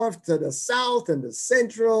north to the south and the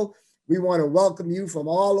central. We want to welcome you from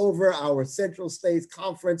all over our Central States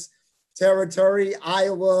Conference territory,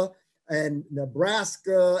 Iowa and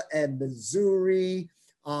Nebraska and Missouri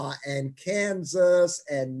and Kansas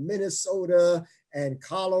and Minnesota and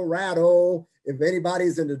Colorado. If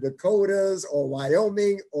anybody's in the Dakotas or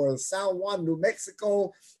Wyoming or San Juan, New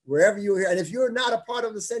Mexico, wherever you're here. And if you're not a part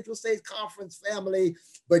of the Central States Conference family,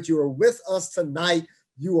 but you are with us tonight,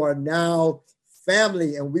 you are now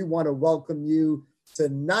family. And we want to welcome you to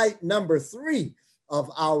night number 3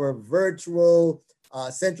 of our virtual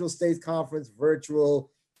Central States Conference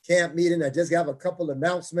virtual camp meeting. I just have a couple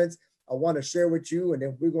announcements I want to share with you, and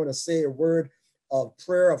then we're going to say a word of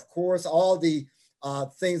prayer. Of course, all the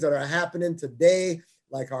things that are happening today,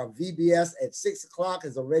 like our VBS at 6 o'clock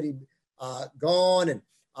is already gone, and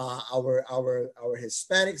our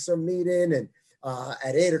Hispanics are meeting, and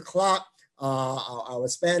at 8 o'clock, our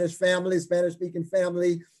Spanish speaking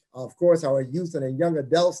family, of course, our youth and young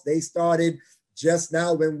adults, they started just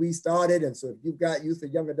now when we started. And so if you've got youth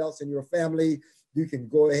and young adults in your family, you can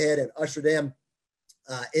go ahead and usher them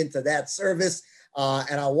into that service.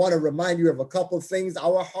 And I want to remind you of a couple of things.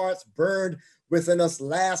 Our hearts burned within us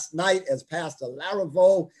last night as Pastor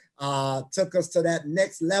Laraveau took us to that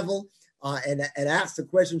next level and asked the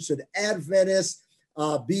question, should Adventists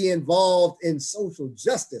be involved in social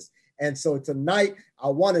justice? And so tonight, I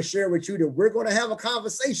want to share with you that we're going to have a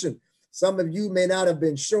conversation. Some of you may not have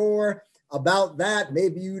been sure about that.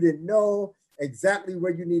 Maybe you didn't know exactly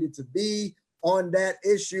where you needed to be on that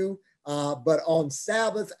issue. But on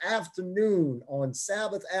Sabbath afternoon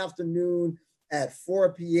at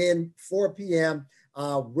 4 p.m.,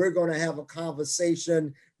 we're going to have a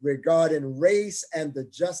conversation regarding race and the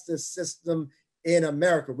justice system in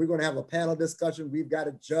America. We're going to have a panel discussion. We've got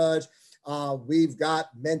a judge. We've got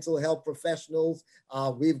mental health professionals.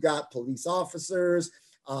 We've got police officers.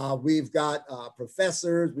 We've got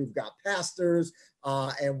professors. We've got pastors.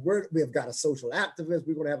 And we've got a social activist.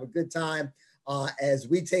 We're going to have a good time as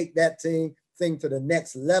we take that thing to the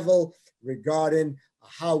next level regarding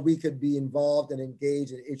how we could be involved and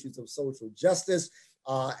engage in issues of social justice.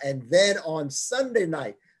 And then on Sunday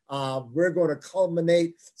night, we're going to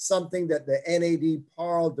culminate something that the NAD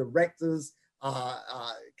Parle directors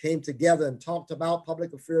came together and talked about,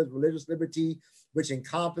 public affairs, religious liberty, which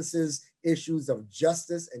encompasses issues of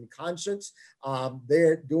justice and conscience.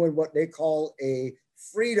 They're doing what they call a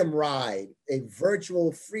freedom ride, a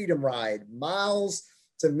virtual freedom ride, miles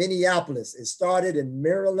to Minneapolis. It started in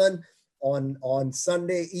Maryland on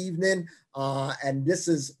Sunday evening. And this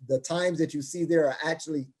is the times that you see there are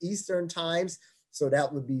actually Eastern times. So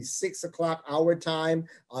that would be 6 o'clock our time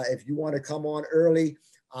if you want to come on early.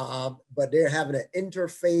 But they're having an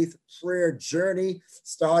interfaith prayer journey,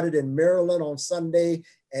 started in Maryland on Sunday,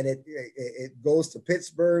 and it goes to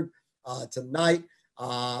Pittsburgh tonight,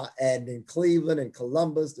 and in Cleveland and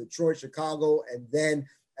Columbus, Detroit, Chicago, and then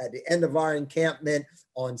at the end of our encampment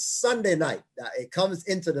on Sunday night, it comes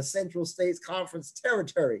into the Central States Conference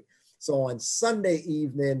territory. So on Sunday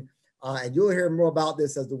evening, and you'll hear more about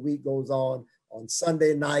this as the week goes on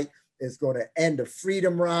Sunday night, it's going to end the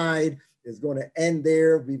Freedom Ride. Is going to end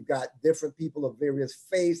there. We've got different people of various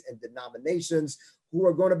faiths and denominations who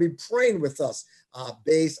are going to be praying with us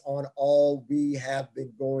based on all we have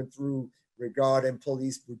been going through regarding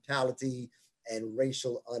police brutality and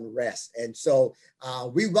racial unrest. And so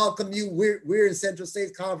we welcome you. We're in Central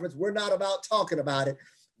States Conference. We're not about talking about it.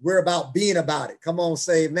 We're about being about it. Come on,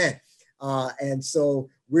 say amen. And so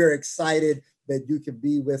we're excited that you can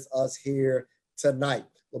be with us here tonight.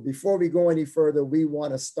 Well, before we go any further, we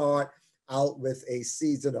want to start out with a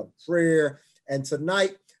season of prayer. And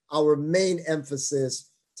tonight, our main emphasis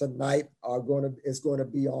tonight is going to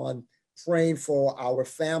be on praying for our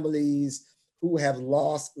families who have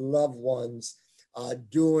lost loved ones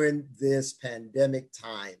during this pandemic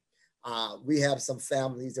time. We have some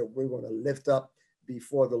families that we're going to lift up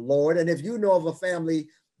before the Lord. And if you know of a family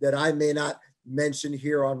that I may not mention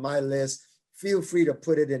here on my list, feel free to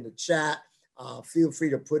put it in the chat. Feel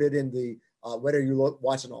free to put it in the whether you're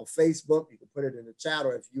watching on Facebook, you can put it in the chat,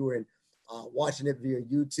 or if you're watching it via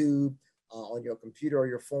YouTube on your computer or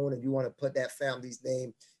your phone and you want to put that family's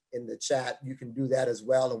name in the chat, you can do that as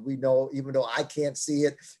well. And we know, even though I can't see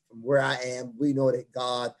it from where I am, we know that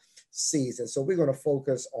God sees. And so we're going to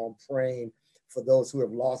focus on praying for those who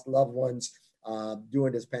have lost loved ones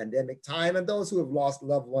during this pandemic time and those who have lost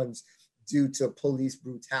loved ones due to police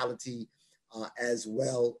brutality as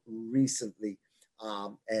well recently.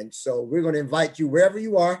 And so we're going to invite you wherever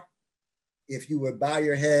you are, if you would bow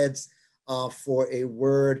your heads for a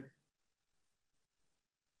word.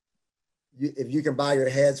 If you can bow your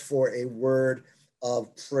heads for a word of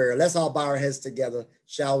prayer. Let's all bow our heads together,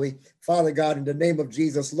 shall we? Father God, in the name of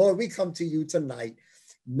Jesus, Lord, we come to you tonight,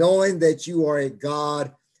 knowing that you are a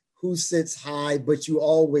God who sits high, but you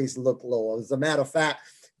always look low. As a matter of fact,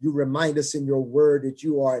 you remind us in your word that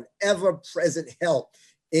you are an ever-present help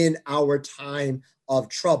in our time of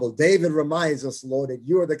trouble. David reminds us, Lord, that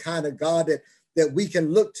you are the kind of God that we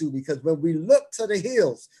can look to, because when we look to the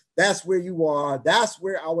hills, that's where you are. That's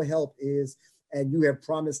where our help is. And you have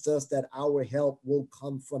promised us that our help will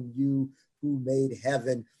come from you who made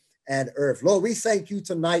heaven and earth. Lord, we thank you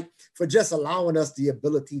tonight for just allowing us the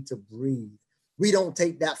ability to breathe. We don't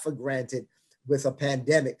take that for granted with a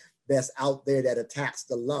pandemic that's out there that attacks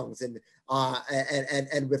the lungs and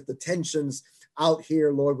with the tensions out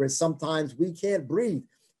here, Lord, where sometimes we can't breathe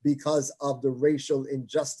because of the racial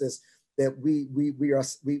injustice that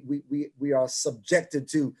we are subjected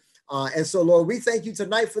to. And so, Lord, we thank you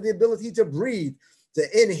tonight for the ability to breathe,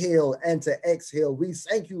 to inhale and to exhale. We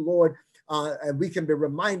thank you, Lord, and we can be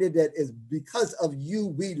reminded that it's because of you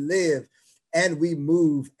we live and we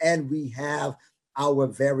move and we have our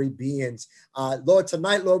very beings. Lord,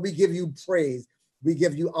 tonight, Lord, we give you praise. We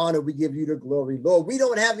give you honor. We give you the glory. Lord, we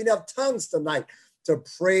don't have enough tongues tonight to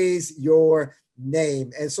praise your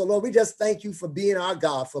name. And so, Lord, we just thank you for being our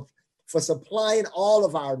God, for supplying all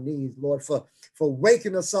of our needs, Lord, for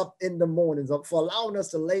waking us up in the mornings, for allowing us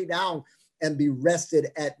to lay down and be rested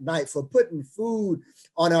at night, for putting food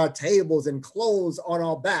on our tables and clothes on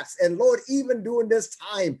our backs. And Lord, even during this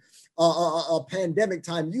time, a pandemic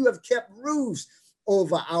time, you have kept roofs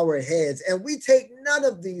over our heads. And we take none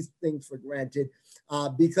of these things for granted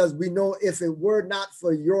because we know if it were not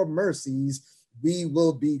for your mercies, we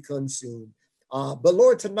will be consumed. But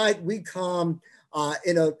Lord, tonight we come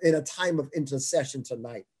in a time of intercession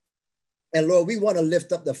tonight. And Lord, we want to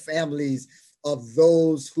lift up the families of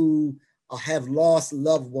those who have lost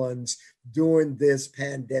loved ones during this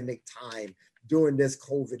pandemic time, during this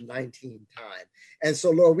COVID-19 time. And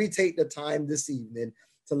so, Lord, we take the time this evening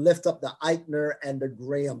to lift up the Eichner and the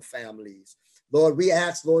Graham families. Lord, we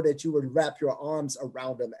ask, Lord, that you would wrap your arms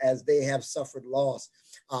around them as they have suffered loss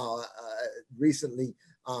recently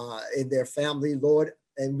in their family, Lord.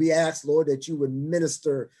 And we ask, Lord, that you would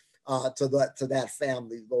minister to that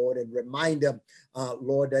family, Lord, and remind them,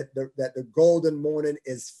 Lord, that the golden morning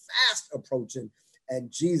is fast approaching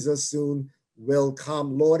and Jesus soon will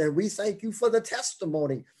come, Lord. And we thank you for the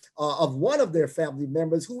testimony of one of their family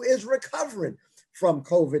members who is recovering from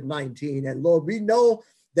COVID-19. And Lord, we know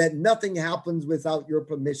that nothing happens without your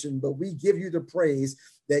permission, but we give you the praise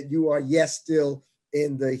that you are, yes, still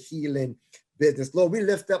in the healing business. Lord, we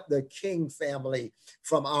lift up the King family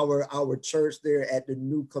from our church there at the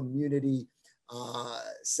New Community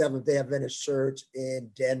Seventh-day Adventist Church in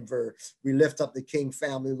Denver. We lift up the King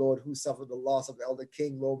family, Lord, who suffered the loss of Elder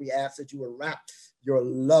King. Lord, we ask that you would wrap your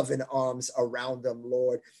loving arms around them,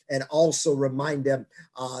 Lord, and also remind them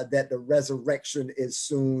that the resurrection is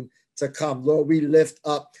soon to come. Lord, we lift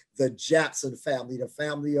up the Jackson family, the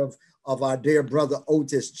family of our dear brother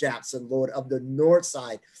Otis Jackson, Lord, of the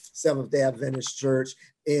Northside Seventh-day Adventist Church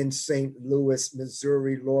in St. Louis,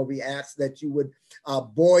 Missouri. Lord, we ask that you would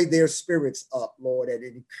buoy their spirits up, Lord, and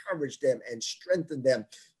encourage them and strengthen them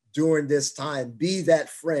during this time. Be that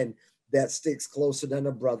friend that sticks closer than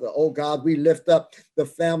a brother. Oh God, we lift up the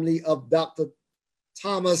family of Dr.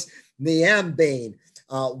 Thomas Nyambane,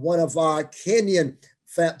 one of our Kenyan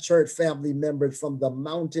church family members from the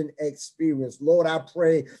Mountain Experience. Lord, I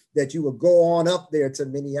pray that you will go on up there to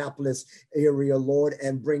Minneapolis area, Lord,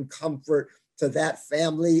 and bring comfort to that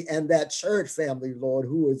family and that church family, Lord,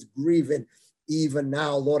 who is grieving even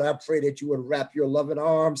now. Lord, I pray that you would wrap your loving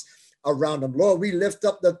arms around them. Lord, we lift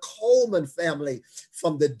up the Coleman family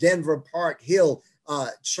from the Denver Park Hill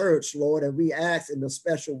Church, Lord, and we ask in a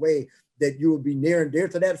special way that you will be near and dear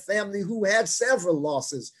to that family who had several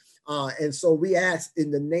losses. And so we ask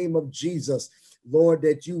in the name of Jesus, Lord,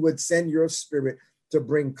 that you would send your spirit to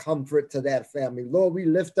bring comfort to that family. Lord, we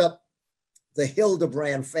lift up the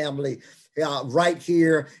Hildebrand family right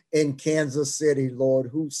here in Kansas City, Lord,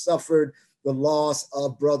 who suffered the loss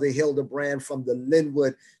of Brother Hildebrand from the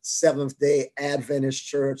Linwood Seventh-day Adventist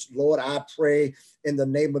Church. Lord, I pray in the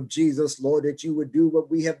name of Jesus, Lord, that you would do what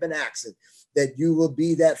we have been asking, that you will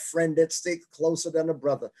be that friend that sticks closer than a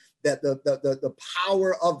brother, that the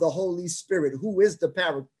power of the Holy Spirit, who is the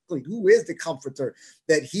Paraclete, who is the Comforter,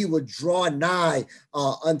 that he would draw nigh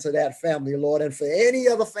unto that family, Lord. And for any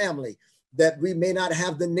other family that we may not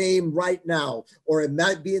have the name right now, or it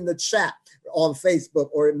might be in the chat on Facebook,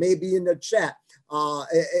 or it may be in the chat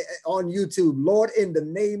on YouTube. Lord, in the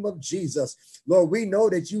name of Jesus, Lord, we know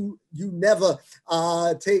that you never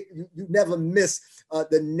you never miss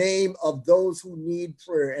the name of those who need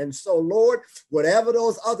prayer. And so, Lord, whatever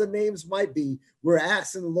those other names might be, we're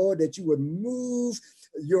asking, Lord, that you would move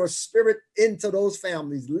your spirit into those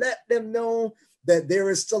families. Let them know that there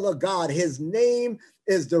is still a God. His name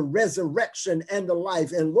is the resurrection and the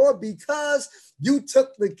life. And Lord, because you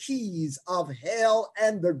took the keys of hell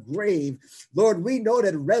and the grave, Lord, we know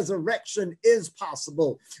that resurrection is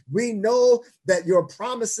possible. We know that your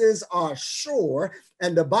promises are sure.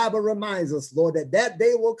 And the Bible reminds us, Lord, that that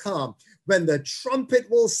day will come when the trumpet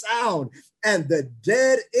will sound and the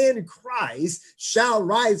dead in Christ shall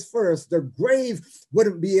rise first. The grave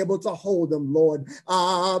wouldn't be able to hold them, Lord.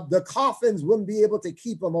 The coffins wouldn't be able to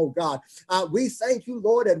keep them, oh God. We thank you,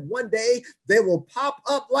 Lord, that one day they will pop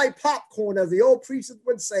up like popcorn, as the old preachers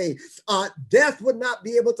would say. Death would not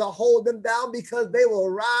be able to hold them down because they will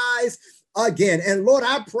rise again. And Lord,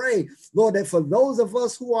 I pray, Lord, that for those of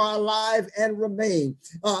us who are alive and remain,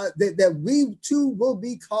 that we too will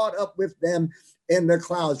be caught up with them in the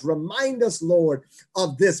clouds. Remind us, Lord,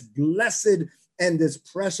 of this blessed and this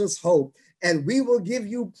precious hope. And we will give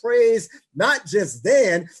you praise, not just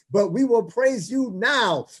then, but we will praise you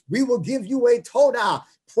now. We will give you a toda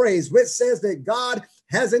praise, which says that God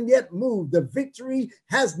hasn't yet moved. The victory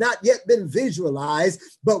has not yet been visualized,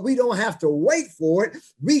 but we don't have to wait for it.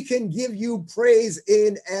 We can give you praise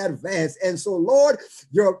in advance. And so, Lord,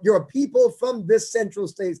 your people from this Central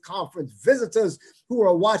States Conference, visitors who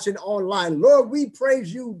are watching online, Lord, we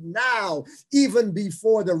praise you now, even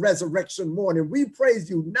before the resurrection morning. We praise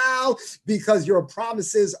you now because your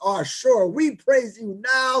promises are sure. We praise you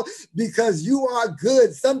now because you are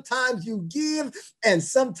good. Sometimes you give and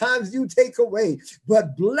sometimes you take away.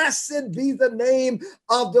 But blessed be the name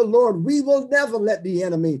of the Lord. We will never let the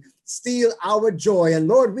enemy steal our joy. And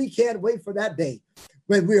Lord, we can't wait for that day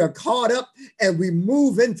when we are caught up and we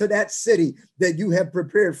move into that city that you have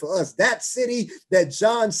prepared for us. That city that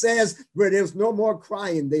John says where there's no more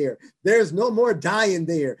crying there. There's no more dying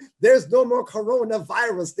there. There's no more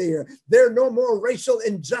coronavirus there. There are no more racial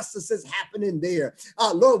injustices happening there.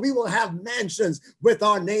 Lord, we will have mansions with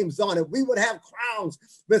our names on it. We would have crowns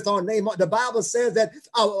with our name on it. The Bible says that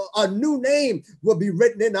a new name will be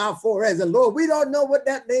written in our foreheads. And Lord, we don't know what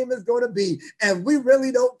that name is going to be. And we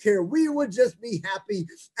really don't care. We would just be happy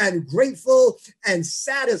and grateful and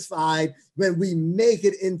satisfied when we make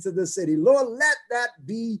it into the city. Lord, let that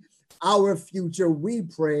be our future, we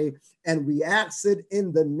pray, and we ask it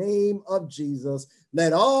in the name of Jesus.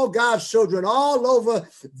 Let all God's children all over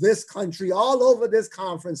this country, all over this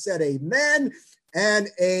conference said amen and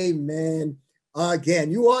amen.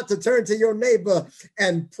 Again, you ought to turn to your neighbor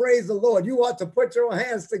and praise the Lord. You ought to put your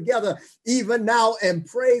hands together even now and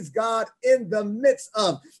praise God in the midst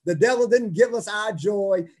of. The devil didn't give us our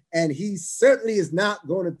joy, and he certainly is not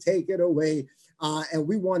going to take it away. And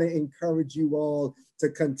we want to encourage you all to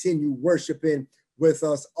continue worshiping with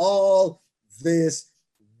us all this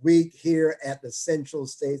week here at the Central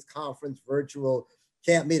States Conference virtual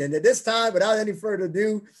camp meeting. At this time, without any further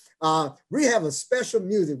ado, we have a special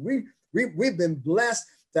music. We've been blessed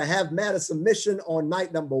to have Madison Mission on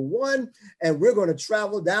night number 1, and we're going to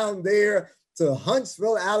travel down there to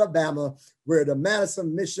Huntsville, Alabama, where the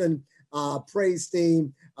Madison Mission praise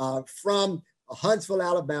team from Huntsville,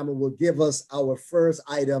 Alabama will give us our first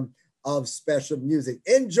item of special music.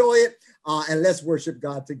 Enjoy it, and let's worship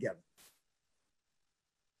God together.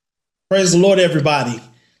 Praise the Lord, everybody.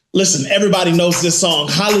 Listen, everybody knows this song.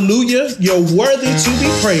 Hallelujah, you're worthy to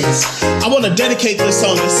be praised. I want to dedicate this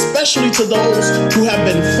song especially to those who have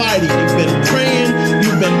been fighting. You've been praying,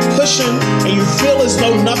 you've been pushing, and you feel as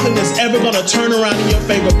though nothing is ever going to turn around in your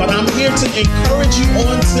favor. But I'm here to encourage you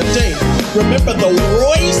on today. Remember, the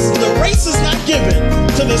race is not given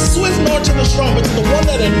to the swift nor to the strong, but to the one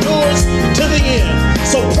that endures to the end.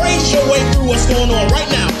 So praise your way through what's going on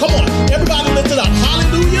right now. Come on, everybody lift it up.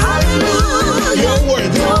 Hallelujah. Hallelujah. You're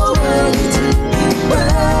worthy. You're worthy to be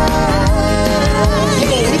praised.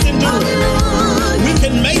 Come on, we can do it. We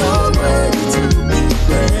can make it.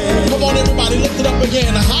 Come on, everybody, lift it up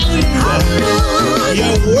again. Hallelujah.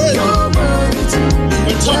 You're worthy.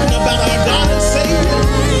 We're talking about our God and Savior,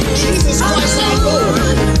 Jesus Christ our Lord.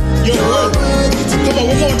 You're worthy. Come on,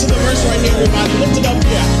 we're going to the verse right here, everybody. Lift it up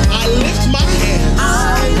here. I lift my hands.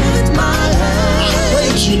 I lift my hands. I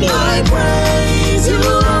praise you, Lord. I praise you,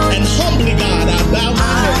 Lord. And humbly, God, I bow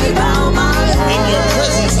my head. In your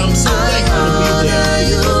presence, I'm so thankful to be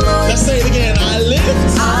there. Let's say it again. I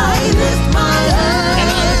lift my hands. And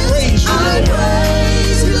I praise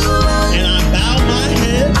you, Lord. And I bow my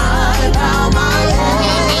head. I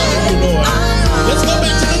honor you, Lord.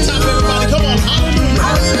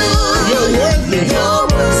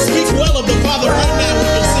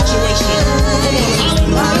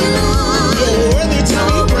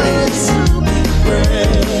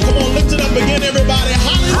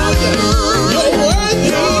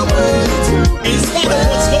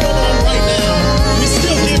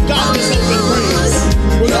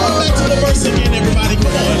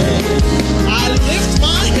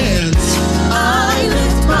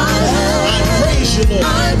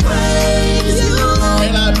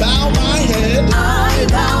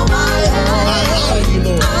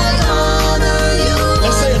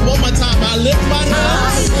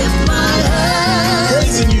 lift my hands,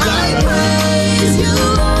 praising you, God. I praise you,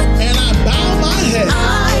 Lord. And I bow my head.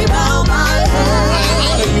 I bow my head. I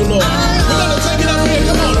honor you, Lord. We're going to take it up here.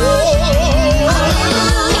 Come on. Oh,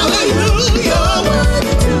 hallelujah. You're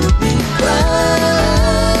worthy to be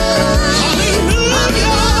praised.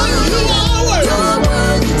 Hallelujah. You are worthy. You're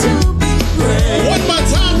worthy to be praised. One more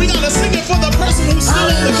time. We got to sing it for the person who's still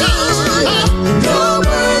on the couch. You're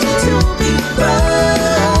worthy to be praised.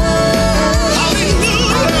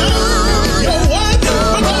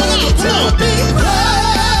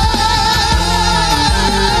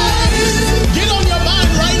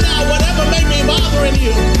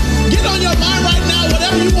 You. Get on your mind right now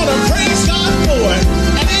whatever you want to praise God for,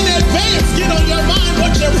 and in advance get on your mind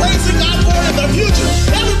what you're praising God for in the future.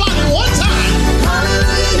 Everybody, one time.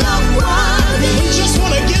 Hallelujah. We just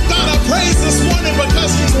want to give God a praise this morning because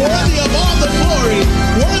he's worthy of all the glory,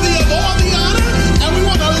 worthy of all the honor, and we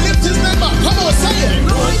want to lift his name up. Come on, say it.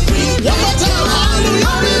 One more time. Hallelujah.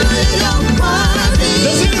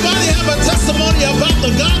 Does anybody have a testimony about the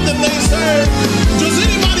God that they serve? Does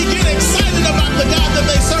anybody get excited about the God that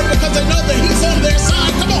they serve because they know that he's on their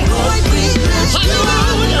side? Come on.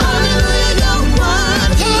 Hallelujah. Hallelujah.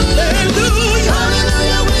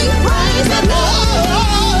 Hallelujah. We praise the Lord.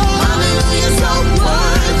 Hallelujah. So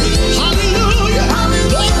worthy. Hallelujah.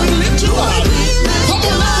 Lord, we lift you up. Come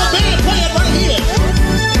on, let the band play it right here.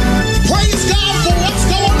 Praise God for what's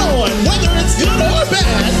going on, whether it's good or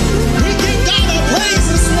bad. We give God a praise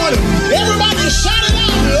this morning. Everybody shout it out.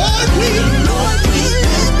 Lord, we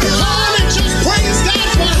come on and just praise God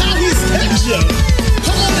for how he's kept you.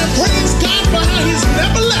 Come on and praise God for how he's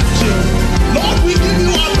never left you. Lord, we give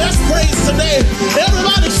you our best praise today.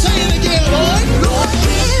 Everybody say it again, Lord.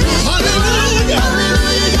 Hallelujah.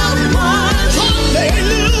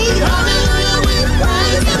 Hallelujah.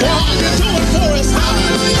 For all you're doing for us,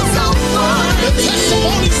 the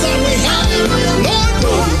testimonies that we have, Lord,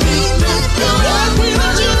 we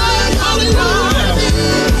lift you up. Hallelujah.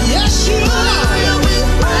 Yes, you are.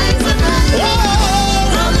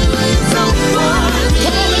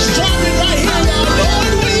 Come on, let's drop it right here now.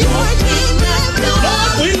 Lord,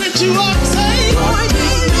 we lift you up. Say,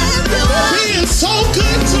 for being so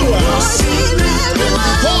good to us,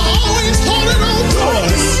 for always holding on to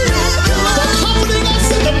us, for comforting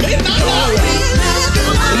us in the midnight hour.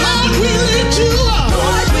 Lord, we lift you up.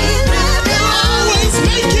 Always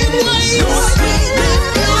making ways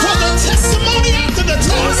for the testimony after the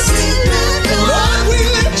test. Lord, we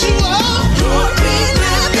lift you up.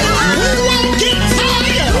 We won't get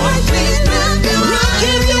tired. We'll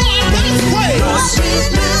give you our best praise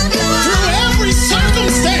through every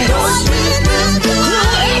circumstance, through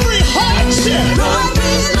every hardship. Lord,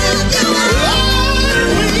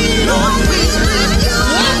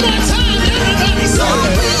 one more time, everybody say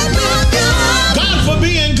it. God, for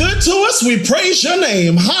being good to us, we praise your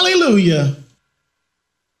name. Hallelujah.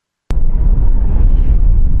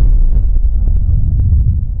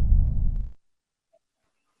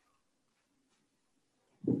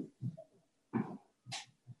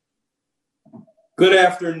 Good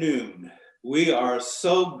afternoon. We are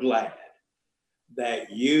so glad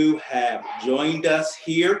that you have joined us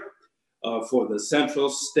here for the Central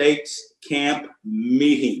States Camp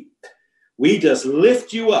meeting. We just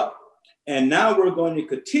lift you up, and now we're going to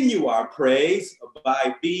continue our praise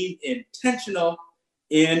by being intentional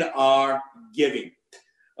in our giving.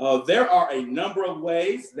 There are a number of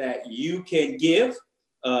ways that you can give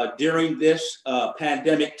during this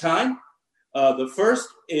pandemic time. The first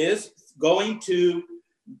is going to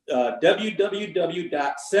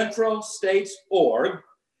www.centralstates.org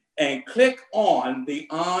and click on the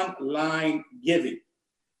online giving.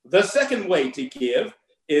 The second way to give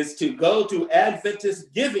is to go to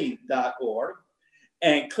adventistgiving.org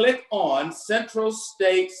and click on Central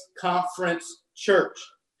States Conference Church.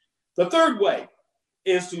 The third way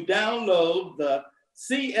is to download the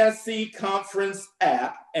CSC Conference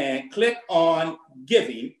app and click on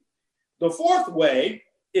Giving. The fourth way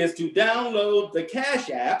is to download the Cash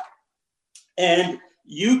App, and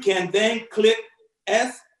you can then click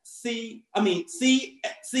CSC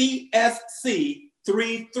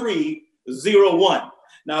 3301.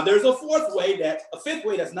 Now there's a fifth way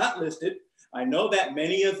that's not listed. I know that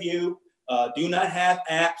many of you do not have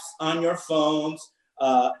apps on your phones,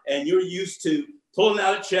 and you're used to pulling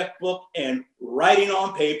out a checkbook and writing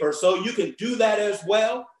on paper, so you can do that as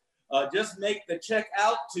well. Just make the check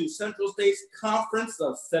out to Central States Conference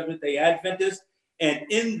of Seventh-day Adventists, and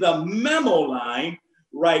in the memo line,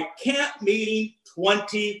 write Camp Meeting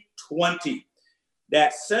 2020.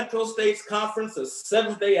 That's Central States Conference of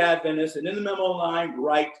Seventh-day Adventists, and in the memo line,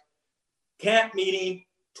 write Camp Meeting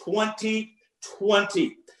 2020.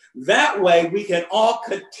 20. That way we can all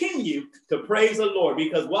continue to praise the Lord,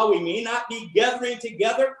 because while we may not be gathering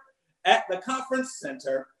together at the conference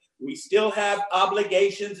center, we still have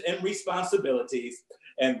obligations and responsibilities.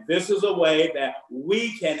 And this is a way that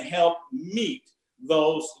we can help meet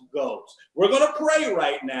those goals. We're going to pray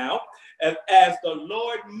right now as the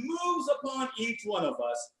Lord moves upon each one of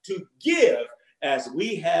us to give as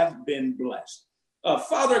we have been blessed.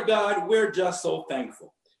 Father God, we're just so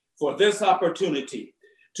thankful for this opportunity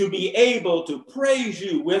to be able to praise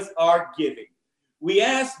you with our giving. We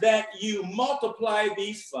ask that you multiply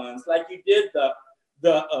these funds like you did the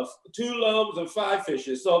 2 loaves and 5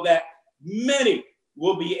 fishes, so that many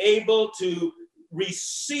will be able to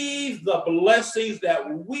receive the blessings that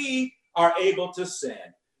we are able to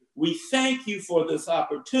send. We thank you for this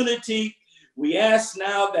opportunity. We ask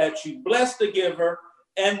now that you bless the giver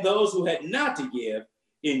and those who had not to give.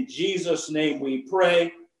 In Jesus' name we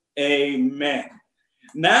pray, amen.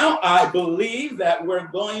 Now I believe that we're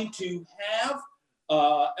going to have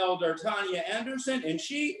Elder Tanya Anderson, and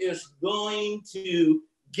she is going to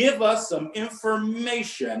give us some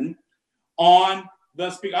information on the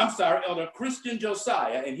speaker. I'm sorry, Elder Christian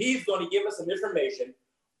Josiah, and he's going to give us some information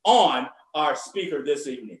on our speaker this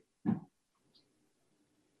evening.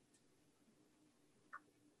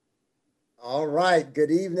 All right. Good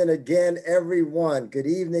evening again, everyone. Good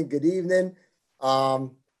evening. Good evening.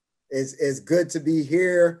 It's good to be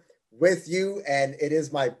here with you, and it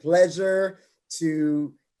is my pleasure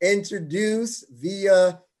to introduce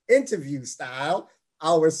via interview style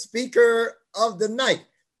our speaker of the night.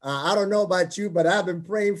 I don't know about you, but I've been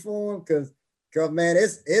praying for him because man,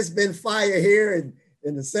 it's been fire here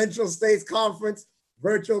in the Central States Conference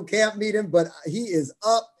virtual camp meeting, but he is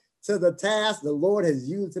up to the task. The Lord has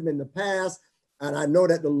used him in the past, and I know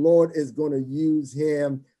that the Lord is going to use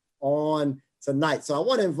him on tonight. So I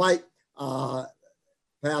want to invite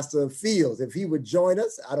Pastor Fields, if he would join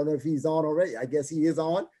us. I don't know if he's on already. I guess he is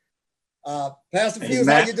on. Pastor Fields,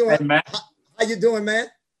 how you doing? Amen. How you doing, man?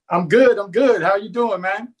 I'm good. How you doing,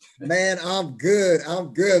 man? Man, I'm good.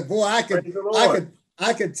 Boy, I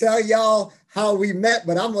could tell y'all how we met,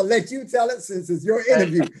 but I'm gonna let you tell it since it's your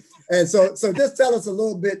interview. And so just tell us a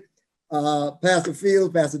little bit, Pastor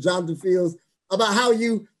Fields, Pastor Jonathan Fields, about how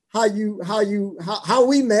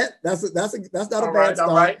we met. That's not a bad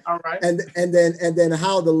start. All right. And then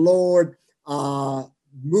how the Lord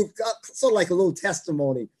moved up, sort of like a little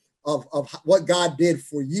testimony of what God did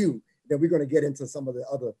for you. Then we're going to get into some of the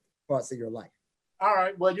other parts of your life. All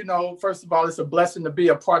right. Well, first of all, it's a blessing to be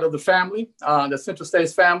a part of the family, the Central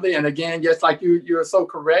States family. And again, just like you're so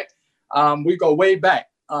correct. We go way back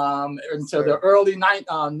into the early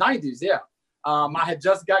 90s. Yeah. I had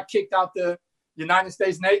just got kicked out the United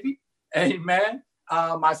States Navy. Amen.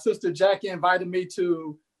 My sister Jackie invited me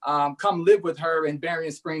to come live with her in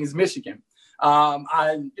Berrien Springs, Michigan. I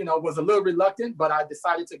was a little reluctant, but I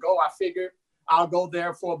decided to go. I figured I'll go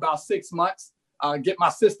there for about 6 months, get my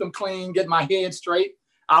system clean, get my head straight.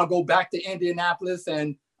 I'll go back to Indianapolis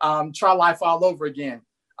and try life all over again.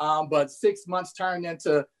 But 6 months turned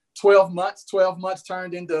into 12 months. 12 months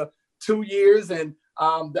turned into 2 years. And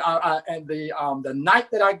the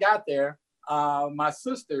night that I got there, my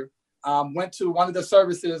sister went to one of the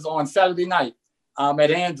services on Saturday night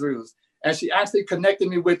at Andrews, and she actually connected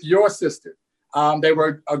me with your sister. They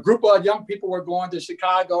were a group of young people were going to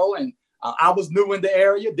Chicago, and I was new in the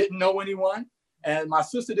area, didn't know anyone, and my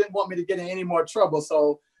sister didn't want me to get in any more trouble.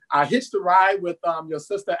 So I hitched a ride with your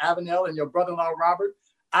sister Avenel and your brother-in-law Robert.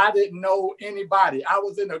 I didn't know anybody. I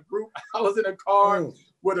was in a car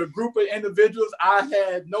with a group of individuals. I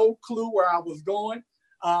had no clue where I was going,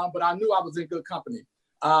 but I knew I was in good company.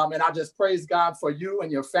 And I just praise God for you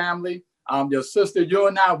and your family. Your sister, you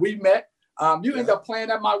and I, we met. You ended up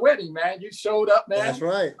playing at my wedding, man. You showed up, man. That's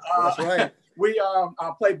right. That's right. We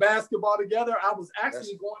played basketball together. I was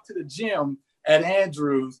actually going to the gym at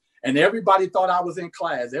Andrews, and everybody thought I was in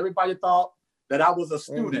class. Everybody thought that I was a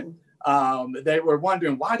student. They were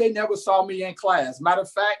wondering why they never saw me in class. Matter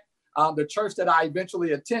of fact, the church that I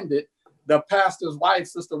eventually attended, the pastor's wife,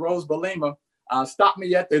 Sister Rose Belima, stopped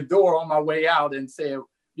me at the door on my way out and said,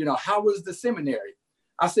 how was the seminary?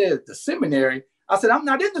 I said, the seminary? I said, I'm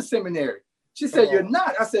not in the seminary. She said, you're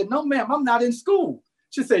not? I said, no, ma'am, I'm not in school.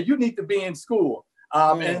 She said, you need to be in school.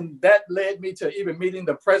 And that led me to even meeting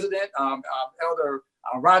the president, Elder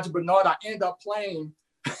Roger Bernard. I ended up playing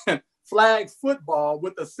flag football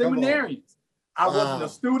with the seminarians. I wasn't a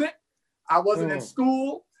student. I wasn't in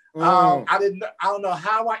school. I don't know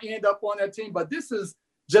how I ended up on that team, but this is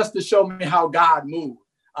just to show me how God moved.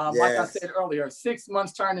 Like I said earlier, 6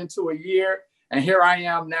 months turned into a year, and here I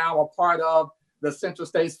am now, a part of the Central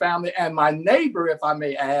States family. And my neighbor, if I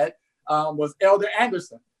may add, was Elder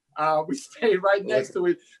Anderson. We stayed right next to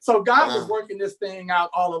it. So God was working this thing out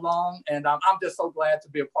all along. And I'm just so glad to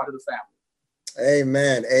be a part of the family.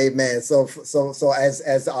 Amen. Amen. So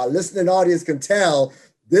as our listening audience can tell,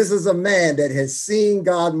 this is a man that has seen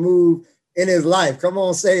God move in his life. Come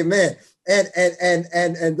on, say amen.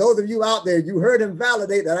 And those of you out there, you heard him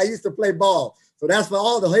validate that I used to play ball. So that's for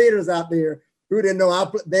all the haters out there who didn't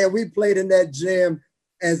know. We played in that gym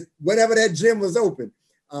as whenever that gym was open.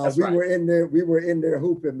 Were in there. We were in there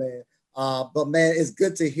hooping, man. But man, it's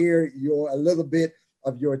good to hear a little bit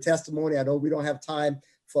of your testimony. I know we don't have time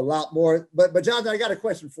for a lot more, but Jonathan, I got a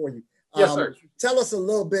question for you. Yes, sir. Tell us a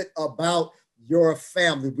little bit about your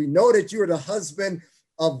family. We know that you're the husband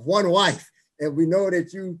of one wife, and we know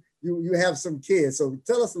that you have some kids. So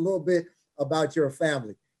tell us a little bit about your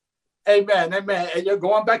family. Amen. Amen. And you're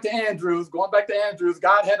going back to Andrews. God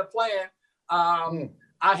had a plan.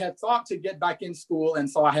 I had thought to get back in school, and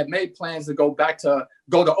so I had made plans to go to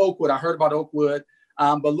Oakwood. I heard about Oakwood,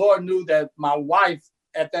 but Lord knew that my wife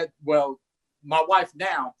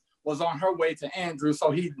now was on her way to Andrews,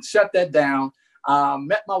 so he shut that down.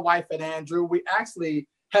 Met my wife at Andrews. We actually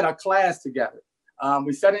had a class together.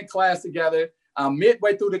 We sat in class together.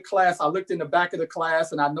 Midway through the class, I looked in the back of the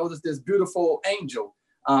class, and I noticed this beautiful angel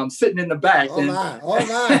sitting in the back. Oh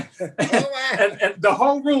my. And the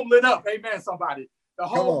whole room lit up. Amen, somebody. The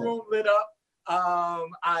whole room lit up.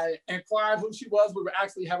 I inquired who she was. We were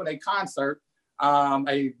actually having a concert,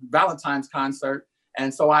 a Valentine's concert.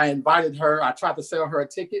 And so I invited her. I tried to sell her a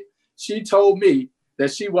ticket. She told me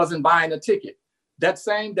that she wasn't buying a ticket. That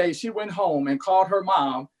same day, she went home and called her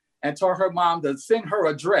mom and told her mom to send her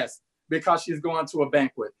a dress because she's going to a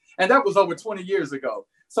banquet. And that was over 20 years ago.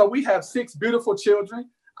 So we have 6 beautiful children.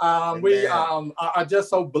 We are just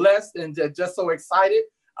so blessed and just so excited.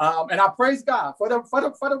 And I praise God for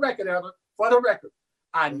the record, Elder. For the record,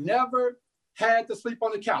 I never had to sleep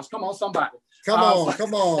on the couch. Come on, somebody. Come on.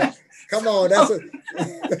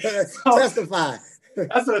 That's testify.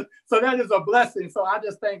 So that is a blessing. So I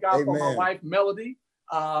just thank God for my wife, Melody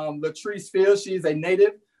Latrice Fields. She's a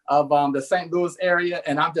native of the St. Louis area,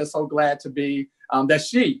 and I'm just so glad to be that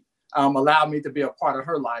she allowed me to be a part of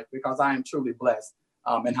her life, because I am truly blessed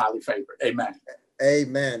and highly favored. Amen.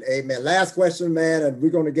 Amen. Last question, man, and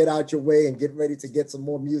we're going to get out your way and get ready to get some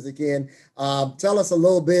more music in. Tell us a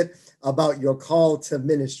little bit about your call to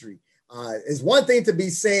ministry. It's one thing to be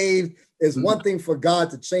saved. It's one thing for God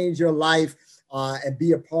to change your life and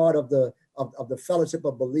be a part of the fellowship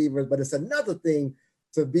of believers. But it's another thing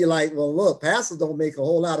to be like, well, look, pastors don't make a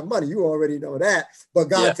whole lot of money. You already know that. But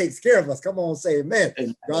God takes care of us. Come on, say amen.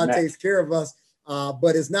 God takes care of us.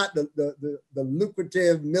 But it's not the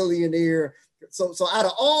lucrative millionaire. So out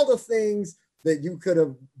of all the things that you could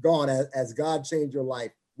have gone as God changed your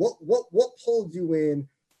life, what pulled you in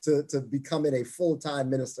to becoming a full-time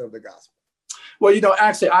minister of the gospel? Well,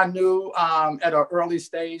 actually, I knew at an early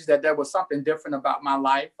stage that there was something different about my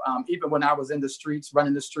life. Even when I was in the streets,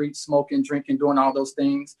 running the streets, smoking, drinking, doing all those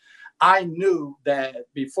things, I knew that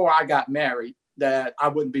before I got married that I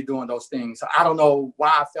wouldn't be doing those things. So I don't know why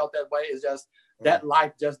I felt that way. It's just that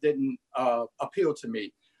life just didn't appeal to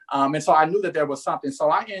me. And so I knew that there was something. So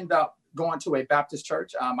I ended up going to a Baptist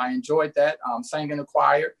church. I enjoyed that, sang in the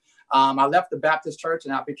choir. I left the Baptist church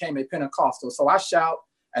and I became a Pentecostal. So I shout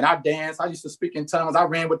and I dance. I used to speak in tongues. I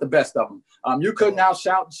ran with the best of them. You couldn't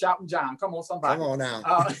shout and John. Come on, somebody. Come on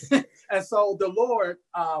now. And so the Lord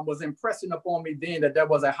was impressing upon me then that there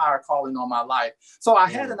was a higher calling on my life. So I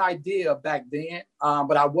had an idea back then,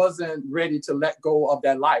 but I wasn't ready to let go of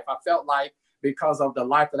that life. I felt like because of the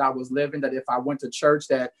life that I was living, that if I went to church,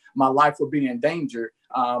 that my life would be in danger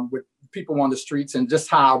with people on the streets and just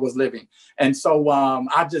how I was living. And so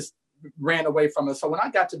I just ran away from it. So when I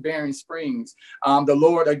got to Bering Springs, the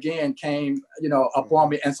Lord again came, upon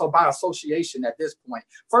me. And so by association at this point,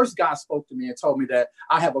 first God spoke to me and told me that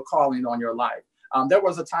I have a calling on your life. There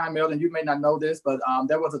was a time, Elden, you may not know this, but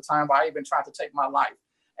there was a time where I even tried to take my life.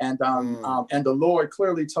 And the Lord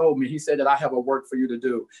clearly told me, he said that I have a work for you to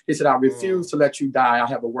do. He said, I refuse to let you die. I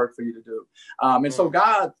have a work for you to do. And so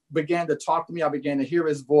God began to talk to me. I began to hear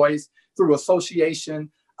his voice through association.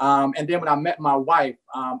 And then when I met my wife,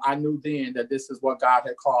 I knew then that this is what God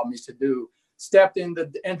had called me to do. Stepped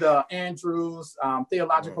into Andrews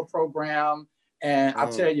theological program. And I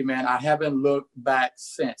tell you, man, I haven't looked back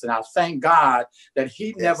since. And I thank God that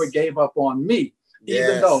he never gave up on me,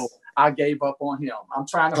 even though I gave up on him. I'm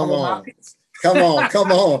trying to hold my peace. Come on.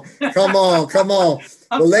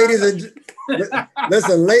 Well,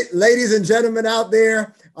 ladies and gentlemen out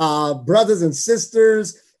there, brothers and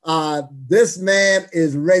sisters, This man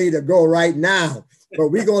is ready to go right now, but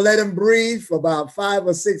we're going to let him breathe for about 5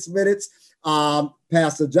 or 6 minutes.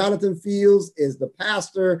 Pastor Jonathan Fields is the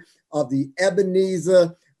pastor of the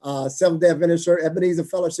Ebenezer Seventh-day Adventist Church, Ebenezer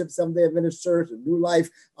Fellowship Seventh-day Adventist Church, a New Life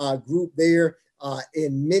group there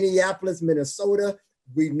in Minneapolis, Minnesota.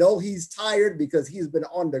 We know he's tired because he's been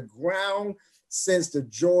on the ground since the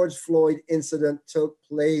George Floyd incident took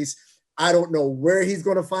place. I don't know where he's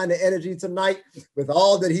going to find the energy tonight with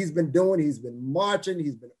all that he's been doing. He's been marching.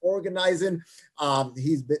 He's been organizing.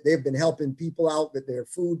 They've been helping people out with their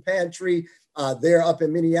food pantry. They're up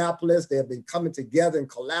in Minneapolis. They have been coming together and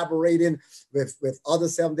collaborating with other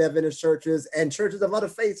Seventh-day Adventist churches and churches of other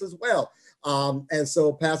faiths as well. And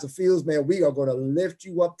so, Pastor Fields, man, we are going to lift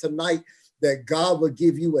you up tonight, that God will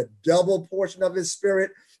give you a double portion of his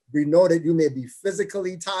spirit. We know that you may be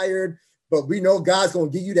physically tired, but we know God's going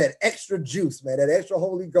to give you that extra juice, man, that extra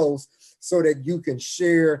Holy Ghost, so that you can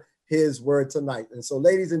share his word tonight. And so,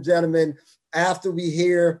 ladies and gentlemen, after we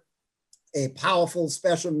hear a powerful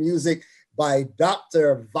special music by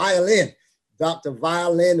Dr. Violin,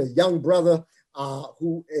 a young brother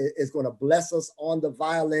who is going to bless us on the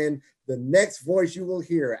violin. The next voice you will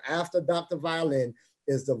hear after Dr. Violin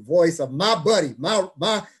is the voice of my buddy, my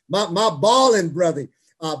balling brother,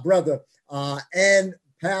 and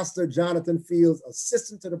Pastor Jonathan Fields,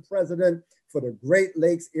 assistant to the president for the Great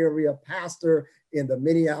Lakes area, pastor in the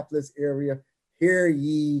Minneapolis area. Hear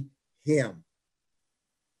ye him.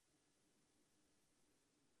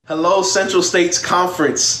 Hello, Central States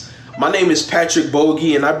Conference. My name is Patrick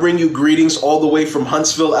Bogey, and I bring you greetings all the way from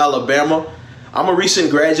Huntsville, Alabama. I'm a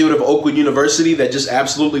recent graduate of Oakwood University that just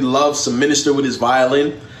absolutely loves to minister with his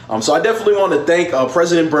violin. So I definitely want to thank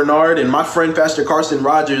President Bernard and my friend Pastor Carson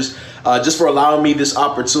Rogers just for allowing me this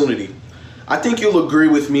opportunity. I think you'll agree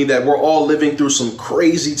with me that we're all living through some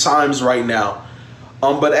crazy times right now.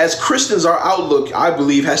 But as Christians, our outlook, I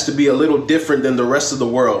believe, has to be a little different than the rest of the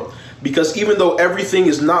world. Because even though everything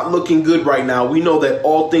is not looking good right now, we know that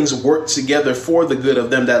all things work together for the good of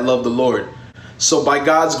them that love the Lord. So by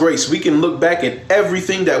God's grace, we can look back at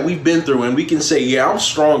everything that we've been through and we can say, yeah, I'm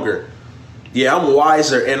stronger. Yeah, I'm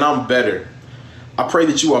wiser and I'm better. I pray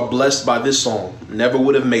that you are blessed by this song, Never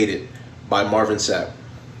Would Have Made It, by Marvin Sapp.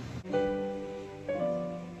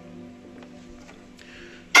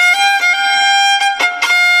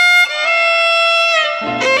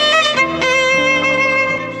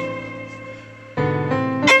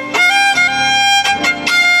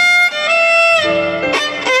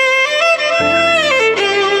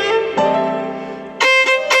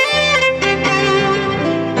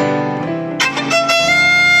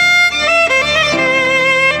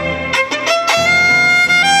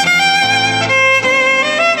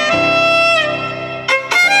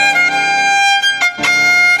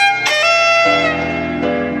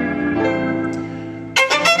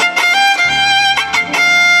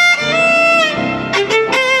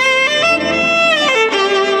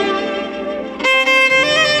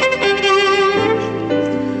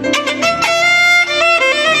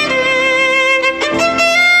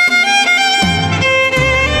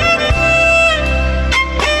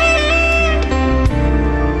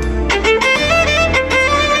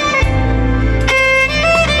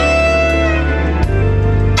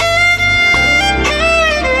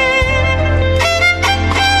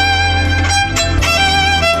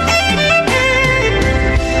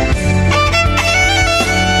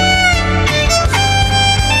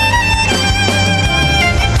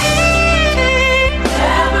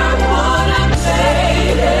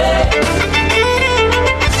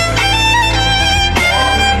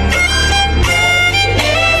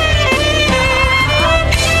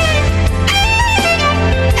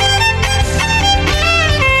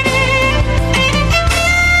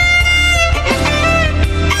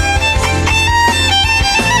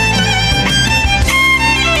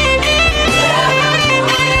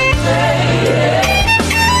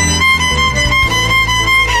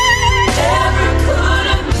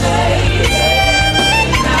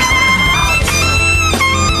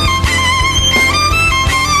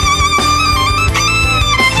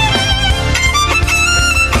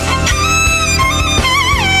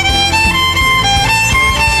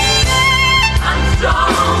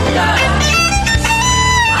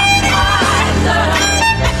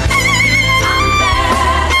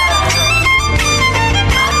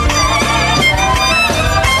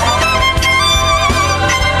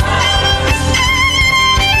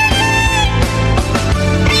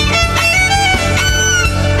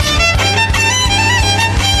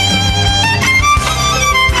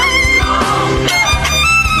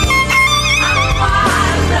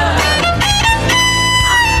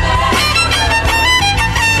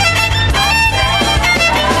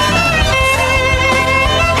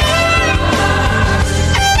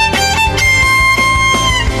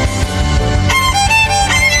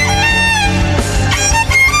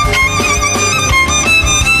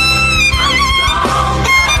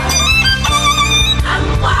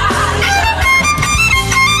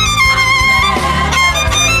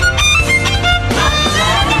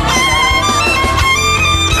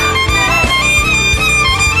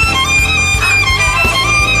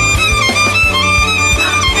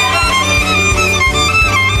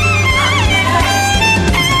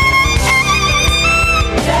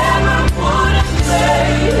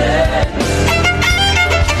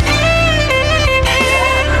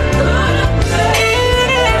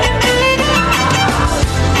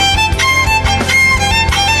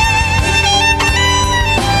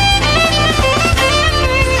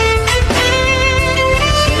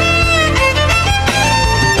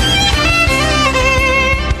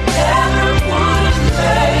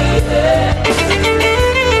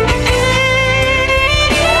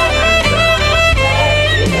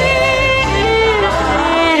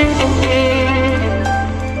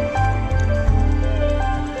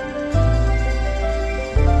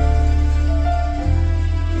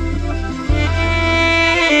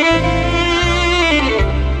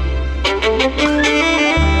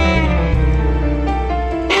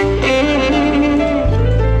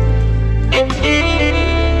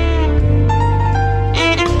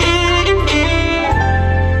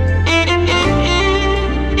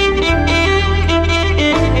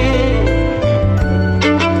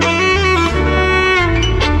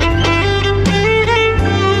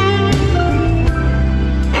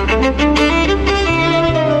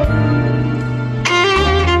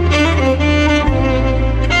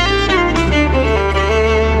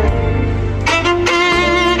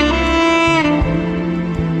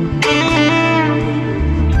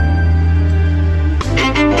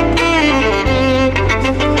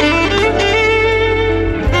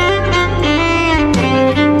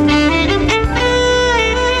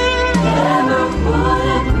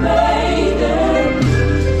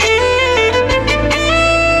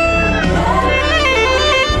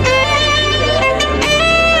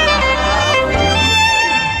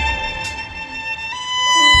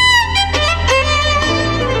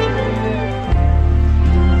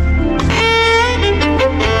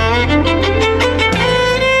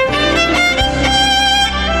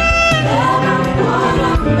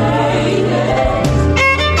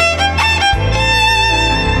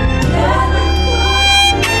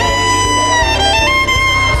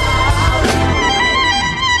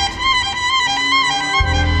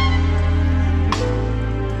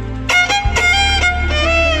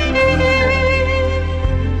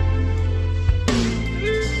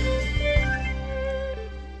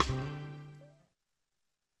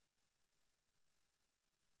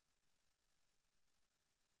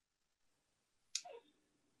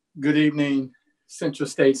 Good evening, Central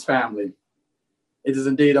States family. It is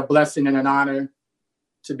indeed a blessing and an honor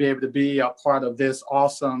to be able to be a part of this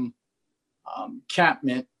awesome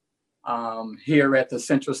campment here at the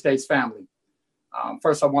Central States family.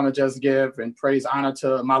 First, I want to just give and praise honor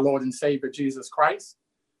to my Lord and Savior, Jesus Christ,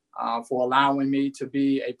 for allowing me to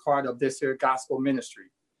be a part of this here gospel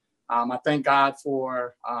ministry. I thank God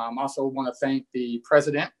for, also want to thank the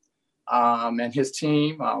president and his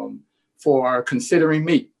team for considering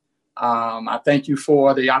me. I thank you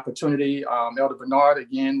for the opportunity, Elder Bernard,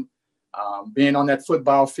 again, being on that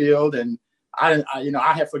football field. And I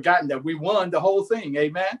had forgotten that we won the whole thing.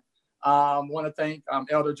 Amen. Want to thank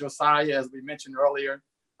Elder Josiah, as we mentioned earlier,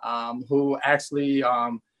 who actually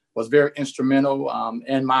was very instrumental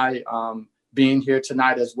in my being here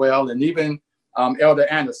tonight as well. And even Elder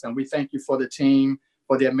Anderson, we thank you for the team,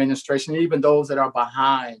 for the administration, even those that are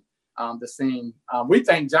behind the scene. We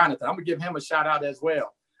thank Jonathan. I'm going to give him a shout out as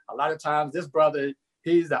well. A lot of times this brother,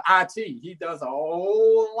 he's the IT. He does a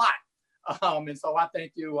whole lot. And so I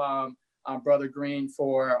thank you, Brother Green,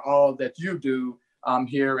 for all that you do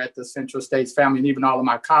here at the Central States family, and even all of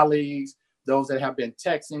my colleagues, those that have been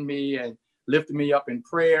texting me and lifting me up in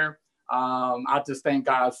prayer. I just thank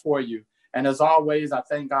God for you. And as always, I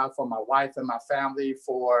thank God for my wife and my family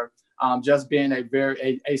for just being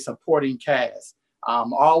a supporting cast.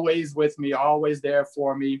 Always with me, always there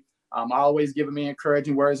for me. Always giving me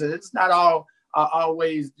encouraging words. And it's not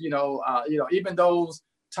always, even those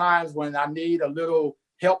times when I need a little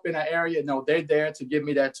help in an area, they're there to give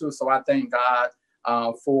me that too. So I thank God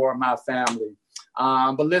for my family.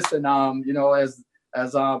 But listen,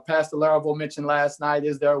 as Pastor Laravel mentioned last night,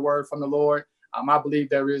 is there a word from the Lord? I believe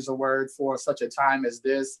there is a word for such a time as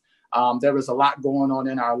this. There is a lot going on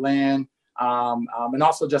in our land. And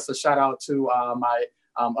also just a shout out to my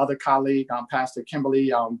other colleague, Pastor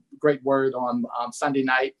Kimberly, great word on Sunday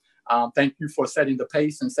night. Thank you for setting the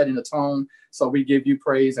pace and setting the tone. So we give you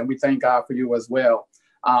praise and we thank God for you as well.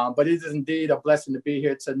 But it is indeed a blessing to be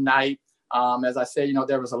here tonight. As I say,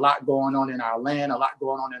 there was a lot going on in our land, a lot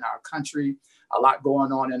going on in our country, a lot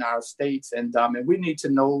going on in our states. And we need to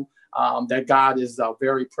know that God is a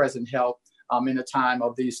very present help in the time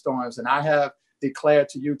of these storms. And I have declared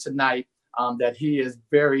to you tonight that he is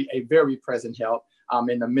a very present help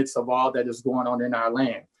in the midst of all that is going on in our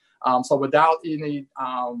land. So without any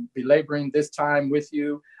belaboring this time with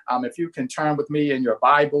you, if you can turn with me in your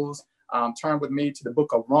Bibles, turn with me to the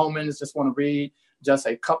book of Romans. Just want to read just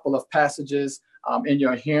a couple of passages in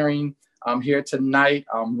your hearing here tonight.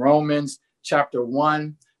 Romans chapter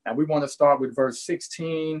 1, and we want to start with verse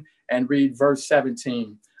 16 and read verse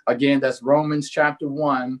 17. Again, that's Romans chapter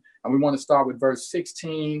 1, and we want to start with verse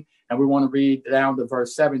 16, and we want to read down to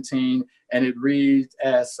verse 17, and it reads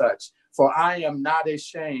as such. For I am not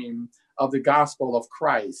ashamed of the gospel of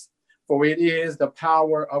Christ, for it is the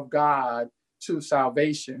power of God to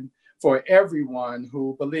salvation for everyone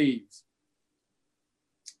who believes.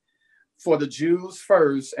 For the Jews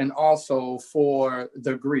first, and also for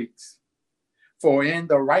the Greeks. For in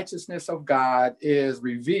the righteousness of God is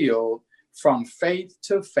revealed from faith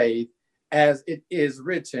to faith, as it is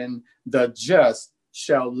written, the just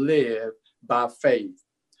shall live by faith.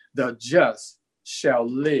 The just shall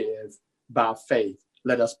live by faith.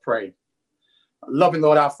 Let us pray. Loving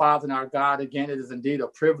Lord, our Father and our God, again, it is indeed a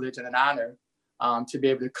privilege and an honor to be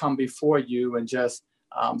able to come before you and just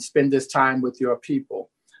spend this time with your people.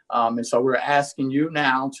 And so we're asking you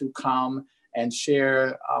now to come and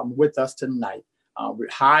share with us tonight.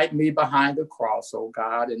 Hide me behind the cross, oh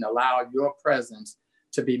God, and allow your presence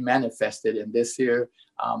to be manifested in this here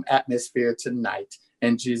atmosphere tonight.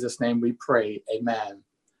 In Jesus' name we pray, amen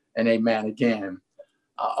and amen again.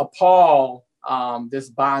 Paul, this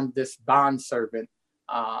bond servant,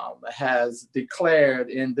 has declared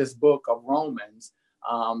in this book of Romans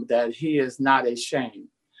that he is not ashamed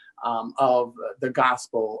of the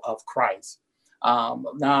gospel of Christ.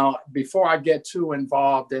 Now, before I get too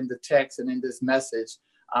involved in the text and in this message,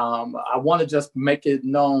 I want to just make it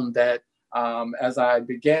known that as I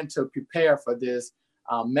began to prepare for this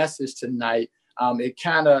message tonight, it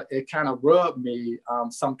kind of rubbed me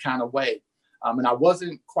some kind of way. And I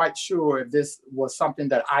wasn't quite sure if this was something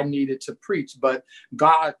that I needed to preach, but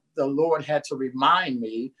God, the Lord, had to remind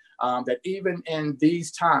me that even in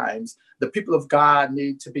these times, the people of God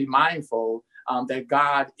need to be mindful that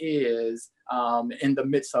God is in the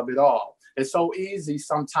midst of it all. It's so easy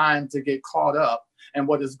sometimes to get caught up in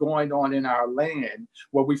what is going on in our land,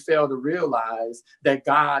 where we fail to realize that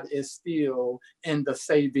God is still in the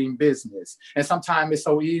saving business. And sometimes it's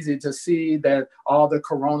so easy to see that all the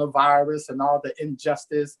coronavirus and all the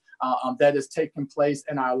injustice that is taking place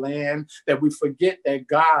in our land, that we forget that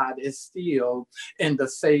God is still in the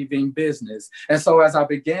saving business. And so as I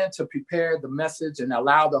began to prepare the message and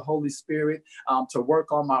allow the Holy Spirit to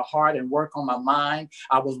work on my heart and work on my mind,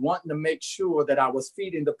 I was wanting to make sure that I was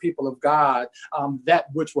feeding the people of God that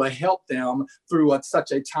which will help them through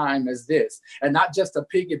such a time as this. And not just to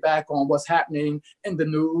piggyback on what's happening in the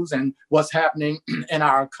news and what's happening in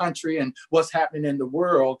our country and what's happening in the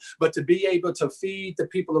world, but to be able to feed the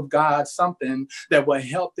people of God something that will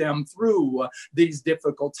help them through these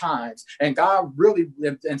difficult times. And God really,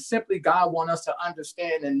 and simply God wants us to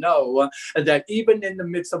understand and know that even in the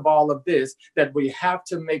midst of all of this, that we have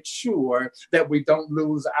to make sure that we don't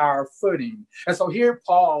lose our footing. And so here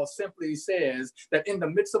Paul simply says that in the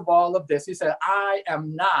midst of all of this, he said, I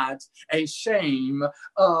am not ashamed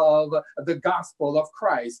of the gospel of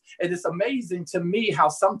Christ. And it's amazing to me how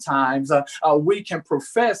sometimes we can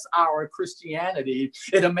profess our Christianity.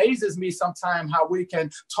 It amazes me sometimes how we can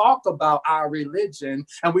talk about our religion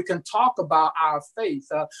and we can talk about our faith,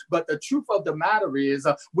 but the truth of the matter is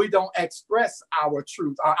we don't express our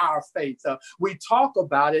truth or our faith. We talk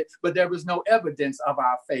about it, but there is no evidence of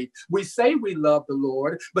our faith. We say we love the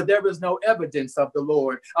Lord, but there is no evidence of the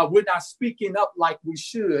Lord. We're not speaking up like we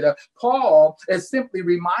should. Paul is simply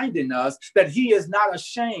reminding us that he is not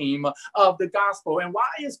ashamed of the gospel. And why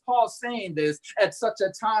is Paul saying this at such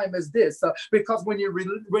a time as this? Because when you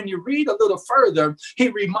read a little further, he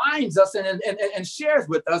reminds us and shares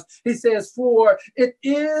with us, he says, for it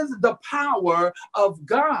is the power of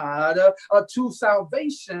God to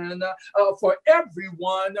salvation for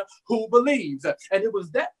everyone who believes. And it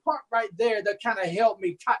was that part right there that kind of held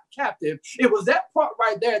me captive. It was that part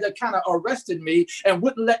right there that kind of arrested me and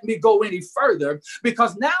wouldn't let me go any further,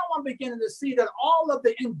 because now I'm beginning to see that all of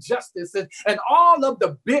the injustices and all of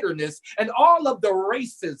the bitterness and all of the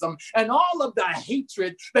racism and all of the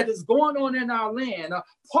hatred that is going on in our land,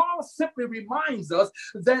 Paul simply reminds us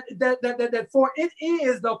that for it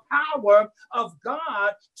is the power of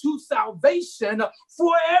God to salvation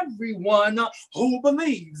for everyone who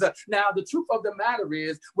believes. Now, the truth of the matter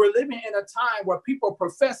is we're living in a time where people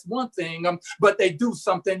profess one thing, but they do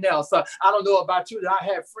something else. I don't know about you, that I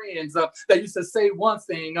had friends that used to say one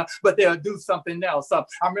thing, but they'll do something else. I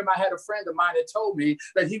remember I had a friend of mine that told me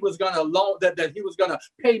that he was going to loan, that he was going to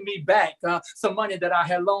pay me back some money that I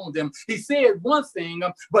had loaned him. He said one thing,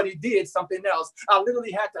 but he did something else. I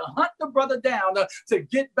literally had to hunt the brother down to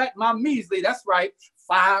get back my measly, that's right,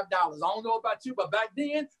 $5. I don't know about you, but back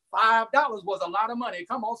then, $5 was a lot of money.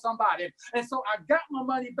 Come on, somebody. And so I got my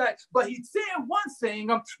money back, but he said one thing,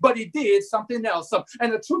 but he did something else.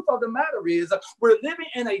 And the truth of the matter is we're living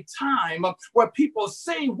in a time where people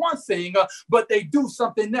say one thing, but they do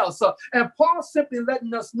something else. And Paul simply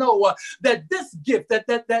letting us know that this gift, that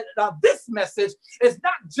this message is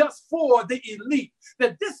not just for the elite,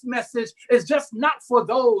 that this message is just not for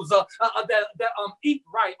those that eat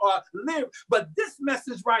right or live, but this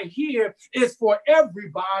message right here is for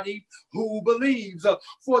everybody who believes,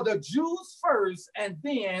 for the Jews first and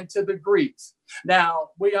then to the Greeks. Now,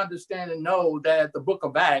 we understand and know that the book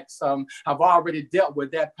of Acts have already dealt with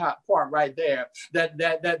that part right there, that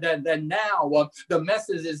now the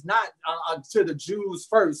message is not to the Jews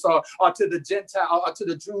first or to the Gentile or to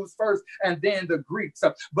the Jews first and then the Greeks,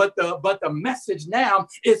 but the message now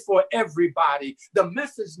is for everybody. The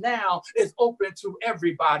message now is open to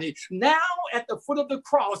everybody. Now at the foot of the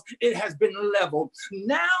cross, it has been leveled.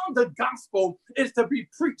 Now the gospel is to be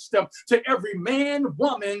preached to every man,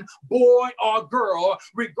 woman, boy, or girl,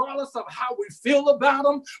 regardless of how we feel about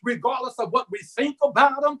them, regardless of what we think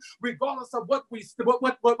about them, regardless of what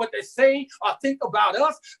they say or think about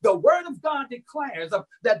us. The word of God declares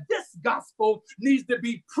that this gospel needs to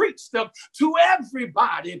be preached to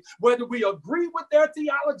everybody, whether we agree with their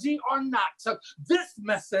theology or not. This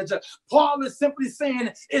message, Paul is simply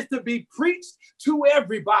saying, is to be preached to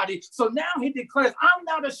everybody. So now he declares, I'm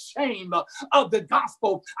not ashamed of the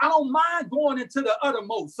gospel. I don't mind going into the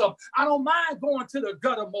uttermost. I don't mind going to the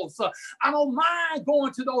guttermost. I don't mind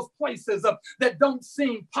going to those places that don't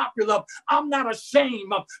seem popular. I'm not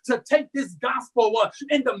ashamed to take this gospel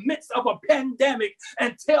in the midst of a pandemic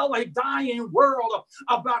and tell a dying world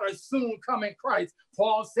about a soon coming Christ.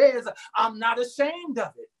 Paul says, I'm not ashamed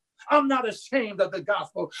of it. I'm not ashamed of the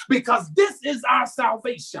gospel, because this is our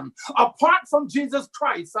salvation. Apart from Jesus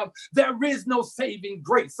Christ, there is no saving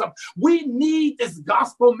grace. We need this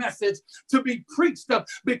gospel message to be preached,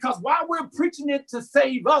 because while we're preaching it to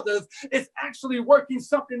save others, it's actually working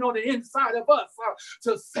something on the inside of us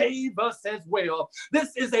to save us as well.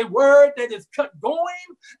 This is a word that is cut going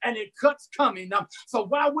and it cuts coming. So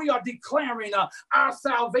while we are declaring our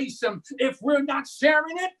salvation, if we're not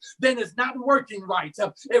sharing it, then it's not working right.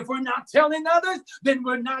 If we're not telling others, then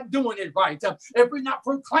we're not doing it right. If we're not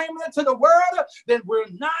proclaiming it to the world, then we're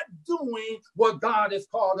not doing what God has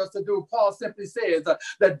called us to do. Paul simply says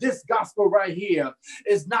that this gospel right here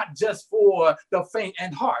is not just for the faint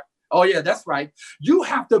in heart. Oh, yeah, that's right. You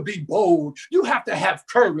have to be bold. You have to have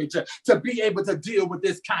courage to be able to deal with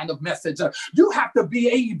this kind of message. You have to be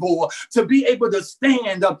able to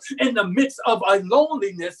stand in the midst of a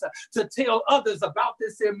loneliness to tell others about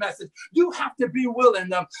this here message. You have to be willing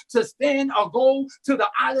to stand or go to the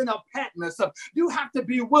island of Patmos. You have to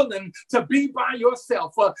be willing to be by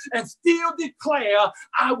yourself and still declare,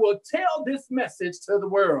 I will tell this message to the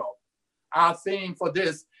world. Our theme for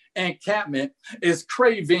this encampment is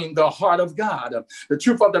craving the heart of God. The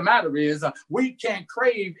truth of the matter is we can't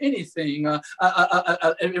crave anything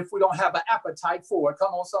if we don't have an appetite for it.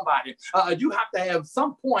 Come on, somebody. You have to have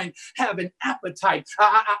some point have an appetite.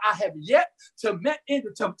 I have yet to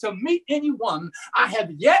meet anyone. I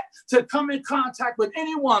have yet to come in contact with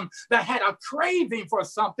anyone that had a craving for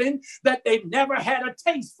something that they've never had a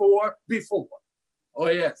taste for before. Oh,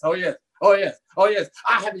 yes. Oh, yes. Oh, yes. Oh, yes.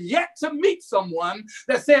 I have yet to meet someone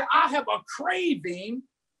that said, I have a craving,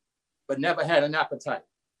 but never had an appetite.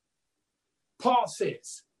 Paul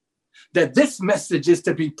says that this message is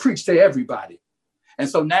to be preached to everybody. And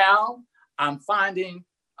so now I'm finding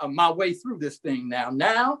my way through this thing now.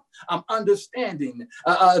 Now I'm understanding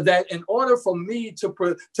that in order for me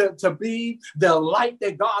to be the light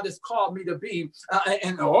that God has called me to be,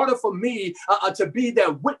 in order for me to be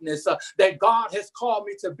that witness that God has called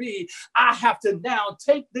me to be, I have to now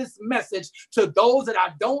take this message to those that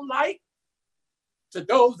I don't like, to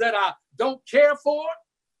those that I don't care for,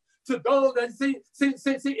 to those that see,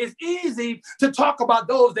 it's easy to talk about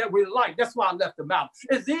those that we like. That's why I left them out.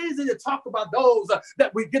 It's easy to talk about those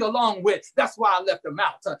that we get along with. That's why I left them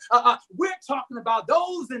out. We're talking about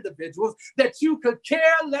those individuals that you could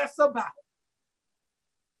care less about.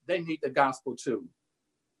 They need the gospel too.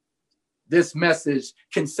 This message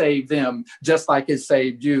can save them just like it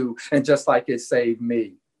saved you and just like it saved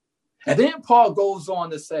me. And then Paul goes on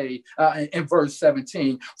to say in verse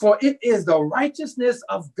 17, for it is the righteousness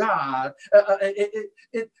of God,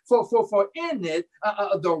 for in it,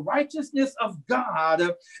 the righteousness of God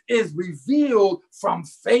is revealed from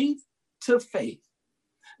faith to faith.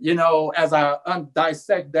 You know, as I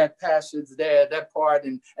dissect that passage there, that part,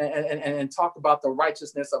 and talk about the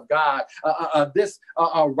righteousness of God, this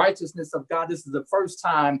righteousness of God, this is the first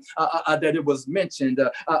time that it was mentioned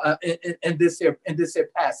in this here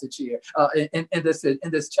passage here, in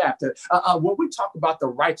this chapter. When we talk about the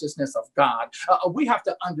righteousness of God, we have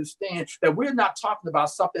to understand that we're not talking about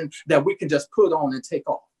something that we can just put on and take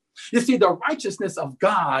off. You see, the righteousness of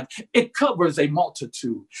God, it covers a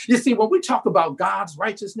multitude. You see, when we talk about God's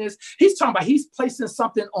righteousness, he's talking about he's placing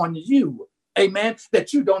something on you, amen,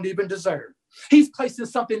 that you don't even deserve. He's placing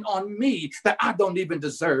something on me that I don't even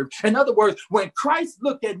deserve. In other words, when Christ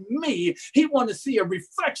looked at me, he wanted to see a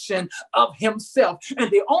reflection of himself.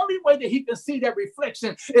 And the only way that he can see that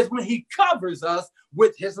reflection is when he covers us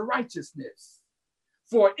with his righteousness.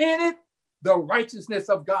 For in it, the righteousness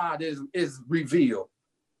of God is revealed.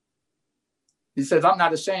 He says, I'm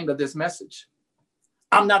not ashamed of this message.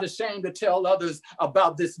 I'm not ashamed to tell others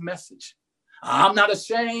about this message. I'm not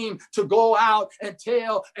ashamed to go out and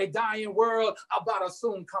tell a dying world about a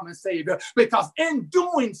soon coming Savior, because in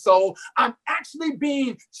doing so, I'm actually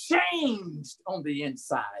being changed on the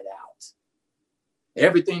inside out.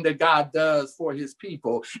 Everything that God does for his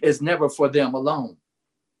people is never for them alone.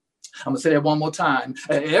 I'm going to say that one more time.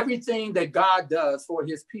 Everything that God does for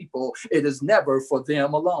his people, it is never for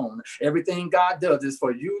them alone. Everything God does is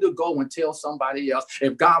for you to go and tell somebody else.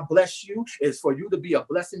 If God bless you, it's for you to be a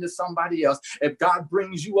blessing to somebody else. If God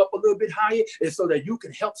brings you up a little bit higher, it's so that you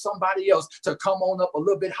can help somebody else to come on up a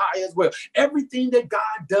little bit higher as well. Everything that God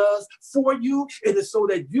does for you, it is so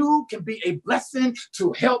that you can be a blessing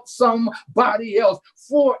to help somebody else.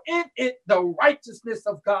 For in it, the righteousness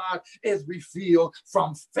of God is revealed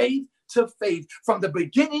from faith to faith, from the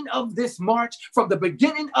beginning of this march, from the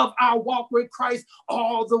beginning of our walk with Christ,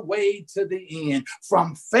 all the way to the end,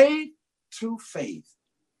 from faith to faith.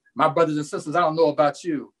 My brothers and sisters, I don't know about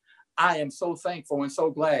you. I am so thankful and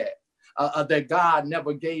so glad that God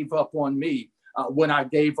never gave up on me. When I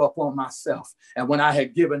gave up on myself and when I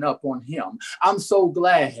had given up on him. I'm so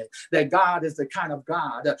glad that God is the kind of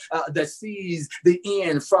God that sees the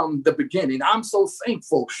end from the beginning. I'm so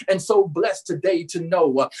thankful and so blessed today to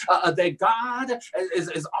know that God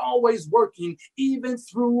is always working even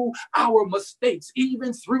through our mistakes,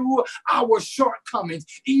 even through our shortcomings,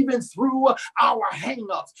 even through our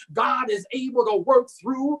hang-ups. God is able to work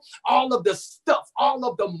through all of the stuff, all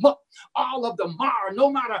of the muck, all of the mire, no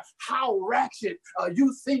matter how ratchet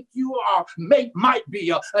you think you are, might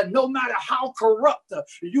be, no matter how corrupt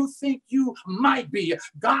you think you might be.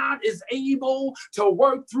 God is able to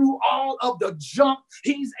work through all of the junk.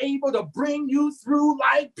 He's able to bring you through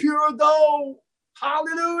like pure gold.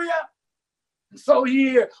 Hallelujah. So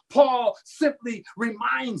here, Paul simply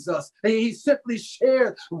reminds us, he simply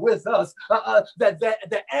shares with us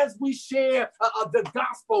that as we share the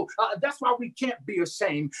gospel, that's why we can't be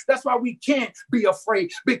ashamed. That's why we can't be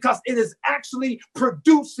afraid, because it is actually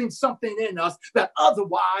producing something in us that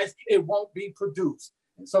otherwise it won't be produced.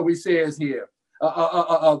 And so he says here,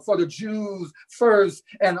 for the Jews first,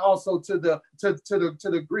 and also to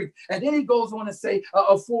the Greek. And then he goes on to say,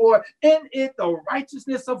 for in it the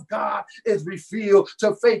righteousness of God is revealed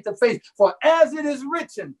to faith. For as it is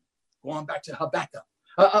written, going back to Habakkuk,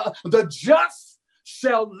 the just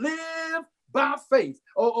shall live by faith.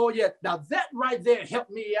 Oh yeah. Now that right there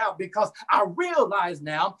helped me out, because I realize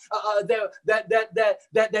now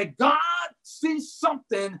that God sees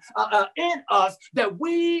something in us that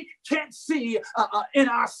we can't see in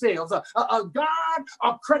ourselves. God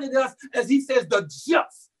accredited us, as he says, the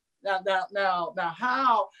just.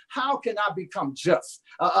 Now, how can I become just?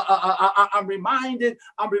 I'm reminded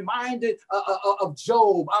of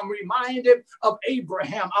Job. I'm reminded of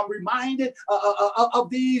Abraham. I'm reminded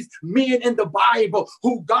of these men in the Bible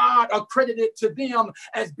who God accredited to them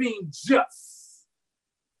as being just.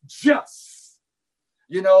 Just.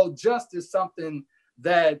 You know, just is something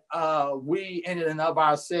that we in and of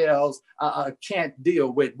ourselves can't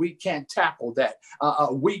deal with. We can't tackle that.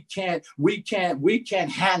 We can't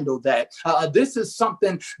handle that. This is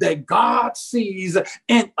something that God sees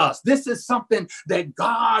in us. This is something that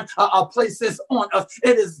God places on us.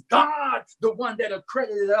 It is God, the one that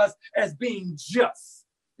accredited us as being just.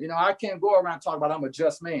 You know, I can't go around talking about I'm a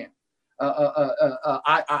just man.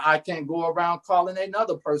 I can't go around calling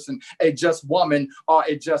another person a just woman or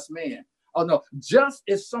a just man. Oh no, just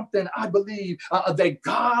is something I believe that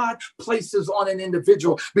God places on an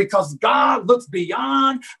individual, because God looks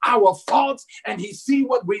beyond our faults and he sees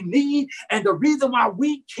what we need. And the reason why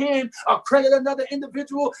we can accredit another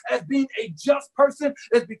individual as being a just person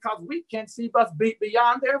is because we can see us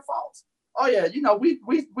beyond their faults. Oh yeah, you know, we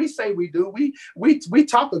say we do. We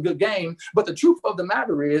talk a good game, but the truth of the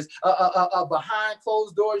matter is, behind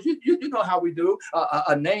closed doors, you know how we do.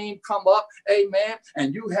 A name come up, amen,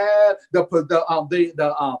 and you have the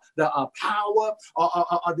power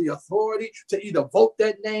or the authority to either vote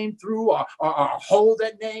that name through or hold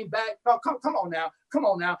that name back. Oh, come on now. Come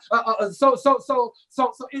on now. So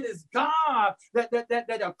it is God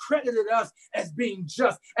that accredited us as being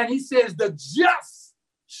just, and he says the just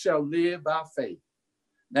shall live by faith.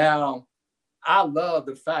 Now, I love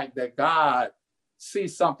the fact that God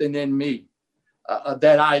sees something in me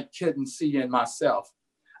that I couldn't see in myself.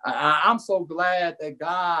 I'm so glad that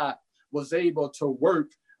God was able to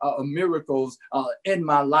work miracles in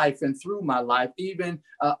my life and through my life, even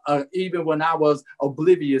when I was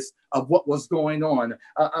oblivious of what was going on.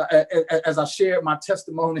 As I shared my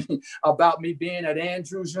testimony about me being at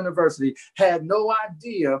Andrews University, had no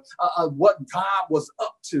idea what God was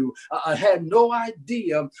up to. I had no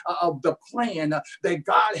idea of the plan that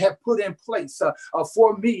God had put in place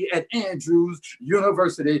for me at Andrews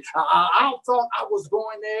University. I thought I was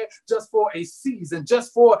going there just for a season,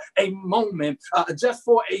 just for a moment, just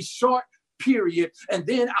for a short period, and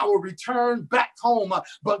then I will return back home.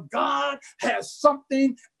 But God has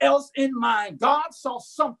something else in mind. God saw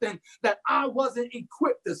something that I wasn't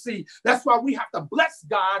equipped to see. That's why we have to bless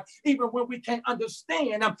God even when we can't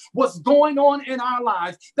understand what's going on in our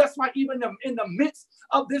lives. That's why even in the midst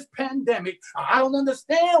of this pandemic, I don't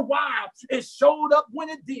understand why it showed up when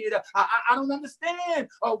it did. I don't understand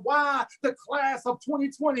why the class of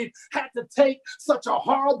 2020 had to take such a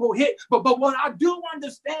horrible hit. But what I do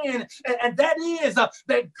understand, and And that is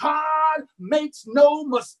that God makes no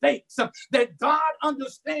mistakes, that God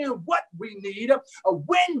understands what we need,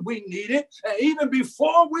 when we need it, and even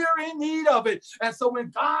before we're in need of it. And so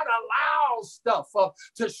when God allows stuff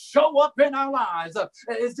to show up in our lives,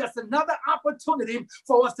 it's just another opportunity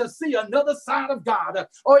for us to see another side of God.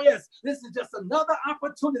 Oh yes, this is just another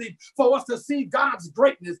opportunity for us to see God's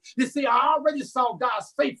greatness. You see, I already saw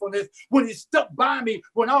God's faithfulness when he stuck by me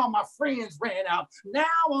when all my friends ran out. Now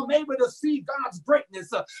I'm able to see God's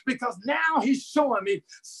greatness because now he's showing me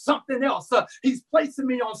something else. He's placing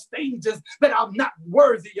me on stages that I'm not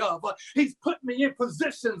worthy of. He's put me in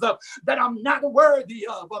positions that I'm not worthy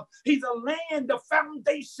of. He's laying the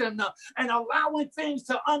foundation and allowing things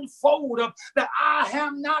to unfold that I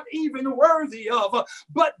am not even worthy of.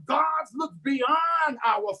 But God's looked beyond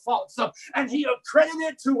our faults and he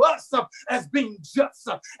accredited to us as being just.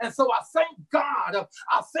 And so I thank God.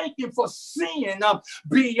 I thank him for seeing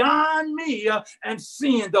beyond me and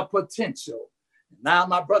seeing the potential. Now,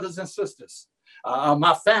 my brothers and sisters,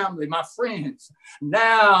 my family, my friends,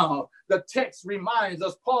 now the text reminds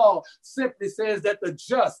us, Paul simply says that the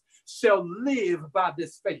just shall live by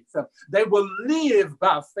this faith. They will live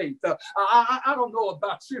by faith. I don't know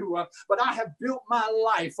about you, but I have built my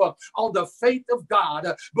life on the faith of God,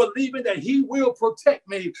 believing that he will protect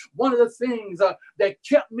me. One of the things that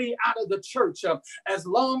kept me out of the church as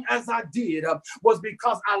long as I did was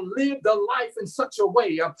because I lived a life in such a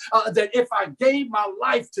way that if I gave my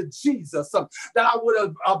life to Jesus, that I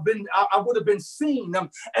would have been seen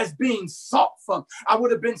as being soft. I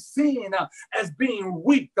would have been seen as being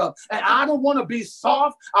weak. And I don't want to be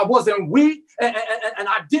soft. I wasn't weak, and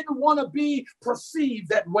I didn't want to be perceived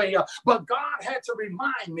that way. But God had to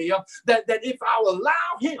remind me that if I will allow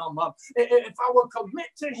him, if I will commit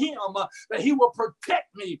to him, that he will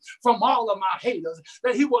protect me from all of my haters,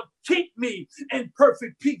 that he will keep me in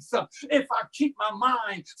perfect peace if I keep my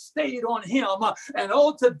mind stayed on him. And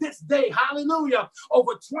to this day, hallelujah,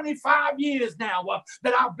 over 25 years now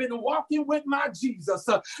that I've been walking with my Jesus,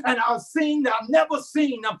 and I've never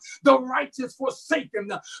seen the righteous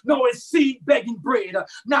forsaken, nor his seed begging bread.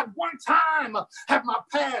 Not one time have my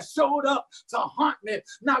past showed up to haunt me.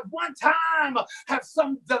 Not one time have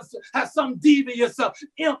some devious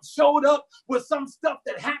imp showed up with some stuff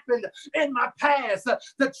that happened in my past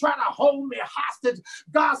to try to hold me hostage.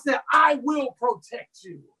 God said, I will protect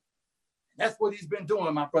you. That's what he's been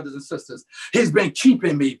doing, my brothers and sisters. He's been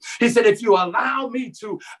keeping me. He said, if you allow me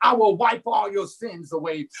to, I will wipe all your sins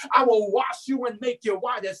away. I will wash you and make you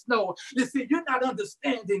white as snow. You see, you're not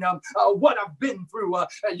understanding what I've been through.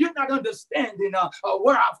 You're not understanding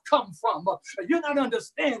where I've come from. You're not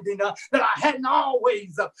understanding that I hadn't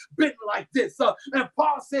always been like this. And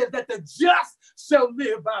Paul says that the just shall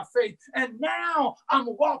live by faith. And now I'm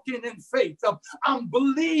walking in faith. I'm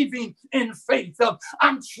believing in faith.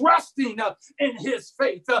 I'm trusting in his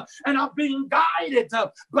faith, and I'm being guided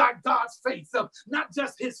by God's faith, not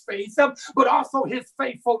just his faith, but also his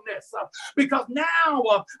faithfulness, because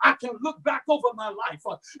now I can look back over my life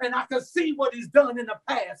and I can see what he's done in the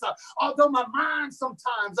past. Although my mind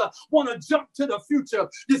sometimes want to jump to the future,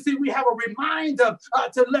 you see, we have a reminder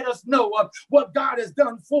to let us know what God has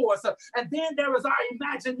done for us, and then there is our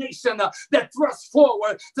imagination that thrusts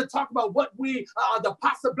forward to talk about what the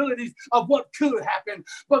possibilities of what could happen.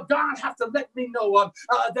 But God has to let me know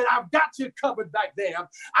that I've got you covered back there.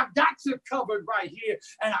 I've got you covered right here,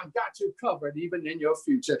 and I've got you covered even in your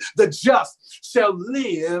future. The just shall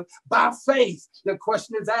live by faith. The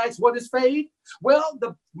question is asked, what is faith? Well,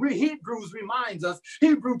 the Hebrews reminds us,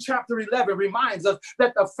 Hebrew chapter 11 reminds us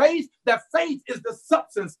that faith is the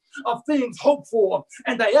substance of things hoped for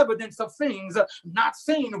and the evidence of things not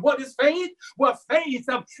seen. What is faith? Well, faith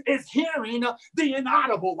is hearing the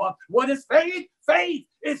inaudible. What is faith? Faith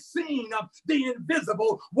is seeing the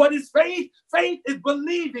invisible. What is faith? Faith is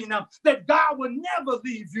believing that God will never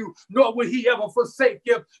leave you, nor will he ever forsake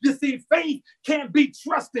you. You see, faith can't be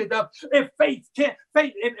trusted if faith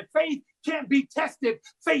can't be tested,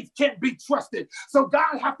 faith can't be trusted. So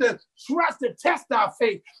God have to trust and test our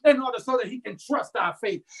faith in order so that he can trust our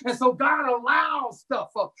faith. And so God allows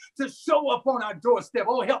stuff to show up on our doorstep.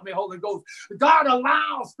 Oh, help me, Holy Ghost. God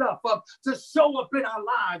allows stuff to show up in our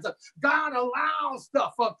lives. God allows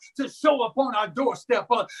stuff to show up on our doorstep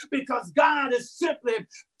because God is simply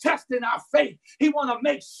testing our faith. He want to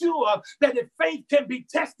make sure that if faith can be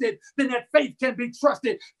tested, then that faith can be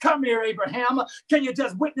trusted. Come here, Abraham. Can you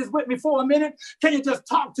just witness with me for a minute? Can you just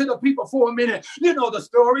talk to the people for a minute? You know the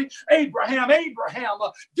story. Abraham,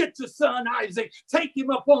 get your son Isaac, take him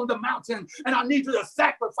up on the mountain, and I need you to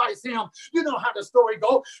sacrifice him. You know how the story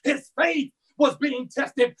goes. His faith was being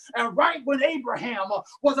tested. And right when Abraham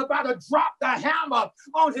was about to drop the hammer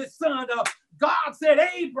on his son, God said,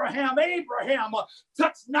 Abraham, Abraham,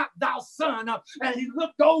 touch not thou son. And he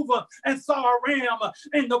looked over and saw a ram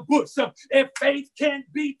in the bush. If faith can't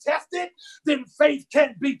be tested, then faith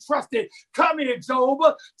can't be trusted. Come here, Job.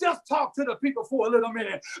 Just talk to the people for a little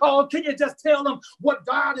minute. Oh, can you just tell them what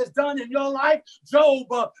God has done in your life? Job,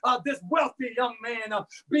 this wealthy young man,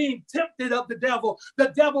 being tempted of the devil.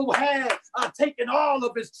 The devil had taken all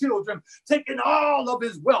of his children, taken all of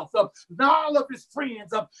his wealth, all of his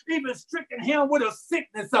friends, even stricken him with a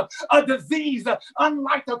sickness, a disease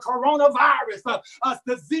unlike the coronavirus, a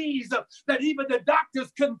disease that even the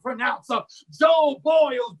doctors couldn't pronounce. Job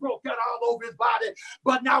boils broke out all over his body.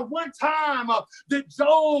 But now one time did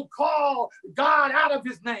Job call God out of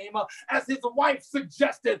his name, as his wife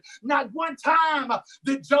suggested. Not one time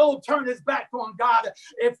did Job turn his back on God.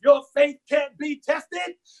 If your faith can't be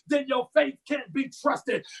tested, then your faith can't be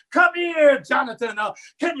trusted. Come here, Jonathan.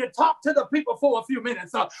 Can you talk to the people for a few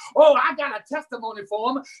minutes? Oh, I got a testimony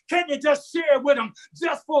for them. Can you just share with them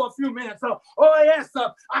just for a few minutes? Oh, yes,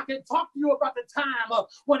 I can talk to you about the time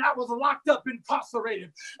when I was locked up,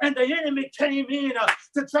 incarcerated, and the enemy came in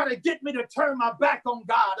to try to get me to turn my back on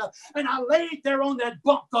God. And I laid there on that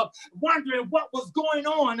bunk, wondering what was going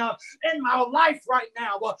on in my life right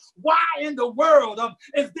now. Why in the world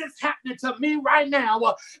is this happening to me right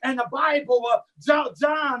now? And the Bible,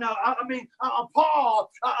 Paul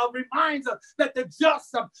reminds us that the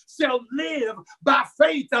just shall live by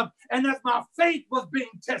faith. And as my faith was being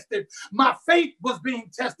tested,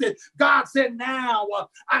 God said, now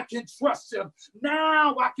I can trust you.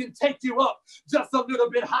 Now I can take you up just a little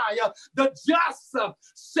bit higher. The just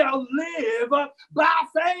shall live by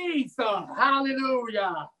faith.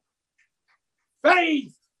 Hallelujah.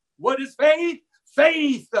 Faith. What is faith?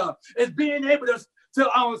 Faith is being able to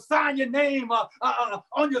sign your name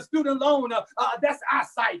on your student loan. That's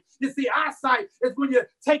eyesight. You see, eyesight is when you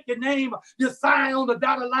take your name, you sign on the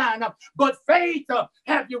dotted line. But faith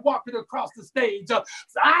have you walking across the stage.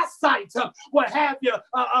 Eyesight will have you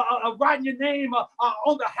writing your name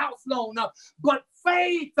on the house loan. But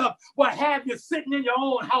faith will have you sitting in your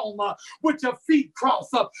own home with your feet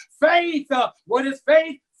crossed up. Faith, what is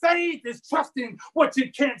faith? Faith is trusting what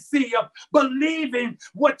you can't see, believing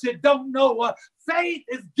what you don't know. Faith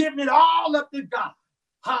is giving it all up to God.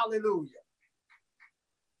 Hallelujah.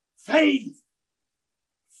 Faith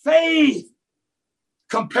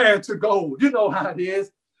compared to gold. You know how it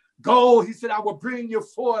is. Gold, he said, I will bring you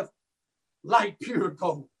forth like pure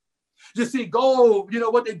gold. You see, gold, you know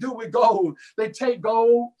what they do with gold? They take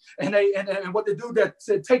gold and what they do, they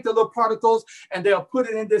take the little particles and they'll put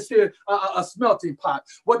it in this here, a smelting pot.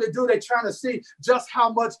 What they do, they're trying to see just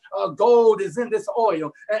how much gold is in this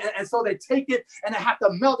oil. And so they take it and they have to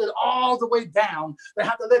melt it all the way down. They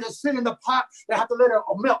have to let it sit in the pot. They have to let it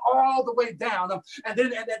melt all the way down. And then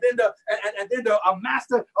the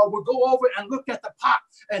master will go over and look at the pot.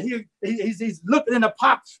 And he's looking in the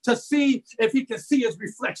pot to see if he can see his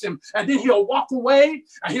reflection. And then he'll walk away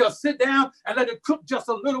and he'll sit down and let it cook just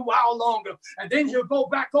a little while longer. And then he'll go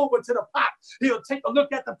back over to the pot. He'll take a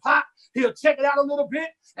look at the pot. He'll check it out a little bit.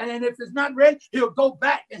 And then if it's not ready, he'll go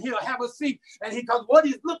back and he'll have a seat. And because what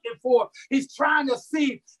he's looking for, he's trying to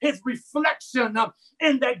see his reflection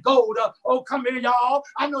in that gold. Oh, come here, y'all.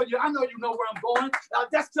 I know you know where I'm going.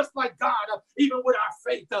 That's just like God, even with our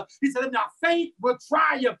faith. He said, now faith will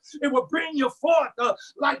try you. It will bring you forth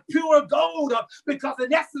like pure gold because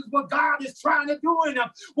in essence, what God is trying to do in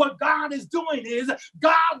them, what God is doing is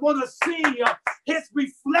God want to see his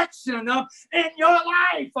reflection in your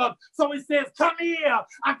life. So he says, come here.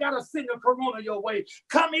 I got to send the corona your way.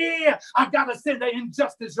 Come here. I got to send the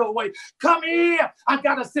injustice your way. Come here. I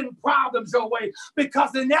got to send problems your way.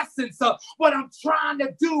 Because in essence, what I'm trying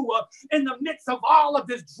to do in the midst of all of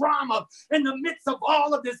this drama, in the midst of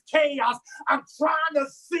all of this chaos, I'm trying to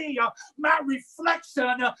see my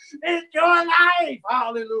reflection in your life.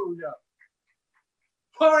 Hallelujah.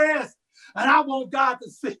 Oh, yes. And I want God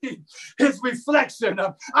to see his reflection.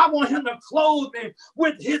 I want him to clothe me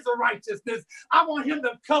with his righteousness. I want him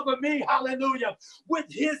to cover me, hallelujah, with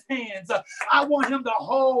his hands. I want him to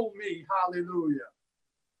hold me, hallelujah.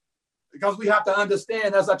 Because we have to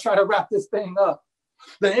understand, as I try to wrap this thing up,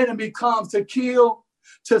 the enemy comes to kill,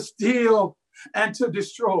 to steal, and to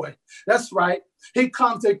destroy. That's right. He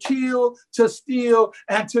comes to kill, to steal,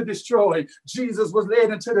 and to destroy. Jesus was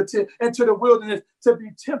led into the wilderness to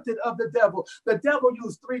be tempted of the devil. The devil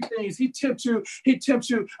used three things. He tempts you with your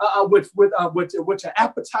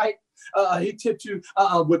appetite. He tempts you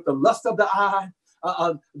with the lust of the eye,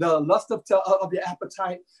 the lust of the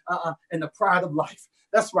appetite, and the pride of life.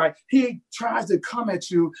 That's right. He tries to come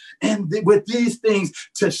at you and with these things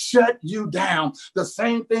to shut you down. The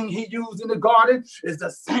same thing he used in the garden is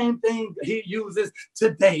the same thing he uses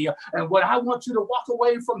today. And what I want you to walk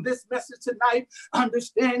away from this message tonight,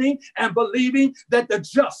 understanding and believing that the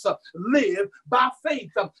just live by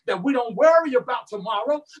faith, that we don't worry about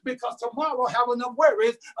tomorrow because tomorrow have enough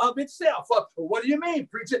worries of itself. What do you mean,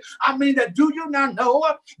 preacher? I mean that do you not know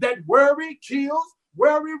that worry kills?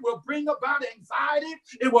 Worry will bring about anxiety.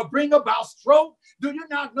 It will bring about stroke. Do you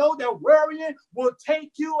not know that worrying will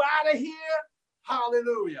take you out of here?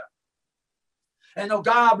 Hallelujah. And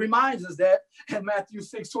God reminds us that in Matthew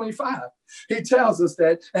 6:25. He tells us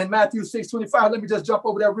that in Matthew 6:25. Let me just jump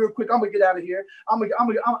over there real quick. I'm gonna get out of here. I'm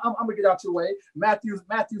gonna get out your way. Matthew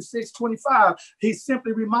 6:25. He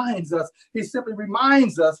simply reminds us.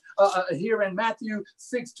 Here in Matthew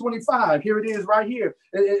 6:25. Here it is right here.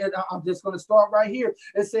 I'm just gonna start right here.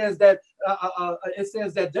 It says that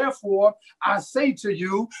therefore I say to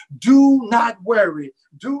you, do not worry.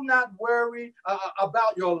 Do not worry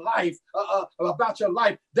about your life. About your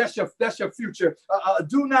life. That's your future.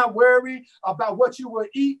 Do not worry about what you will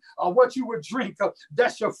eat or what you will drink.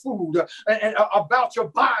 That's your food. And about your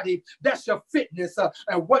body. That's your fitness.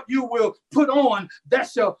 And what you will put on.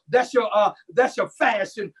 That's your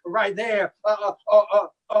fashion right there.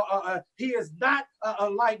 He is not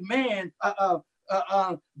like man.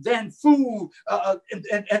 Than food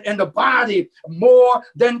in the body, more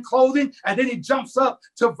than clothing. And then he jumps up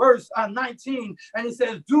to verse 19 and he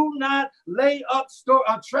says, do not lay up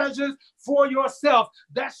treasures for yourself.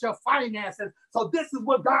 That's your finances. So this is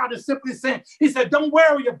what God is simply saying. He said, don't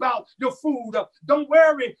worry about your food. Don't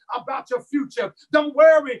worry about your future. Don't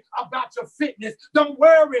worry about your fitness. Don't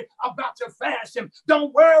worry about your fashion.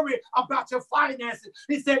 Don't worry about your finances.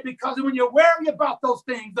 He said, because when you worry about those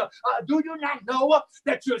things, do you not know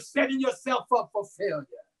that you're setting yourself up for failure?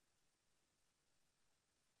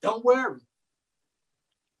 Don't worry.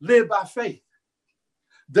 Live by faith.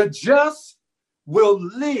 The just will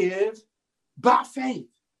live by faith.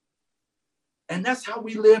 And that's how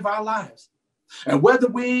we live our lives. And whether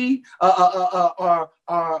we are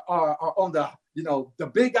on the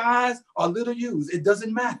big eyes or little U's, it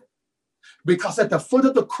doesn't matter. Because at the foot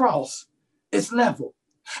of the cross, it's level.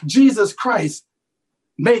 Jesus Christ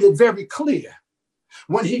made it very clear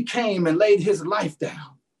when he came and laid his life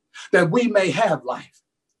down that we may have life.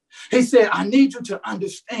 He said, I need you to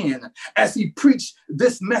understand, as he preached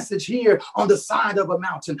this message here on the side of a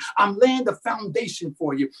mountain, I'm laying the foundation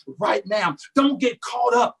for you right now. Don't get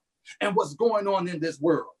caught up in what's going on in this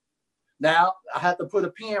world. Now, I have to put a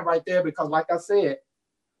pin right there because, like I said,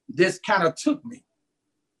 this kind of took me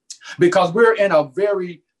because we're in a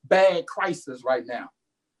very bad crisis right now.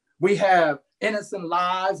 We have innocent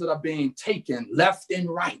lives that are being taken left and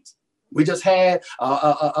right. We just had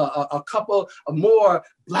a couple of more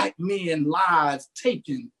Black men lives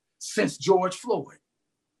taken since George Floyd.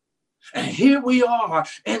 And here we are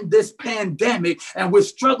in this pandemic and we're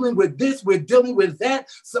struggling with this, we're dealing with that.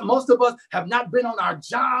 So most of us have not been on our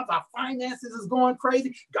jobs, our finances is going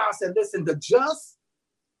crazy. God said, listen, the just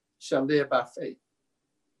shall live by faith.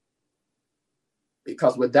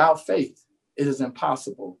 Because without faith, it is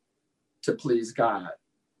impossible to please God.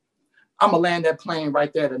 I'm gonna land that plane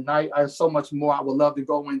right there tonight. I have so much more I would love to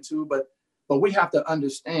go into, but we have to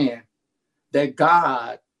understand that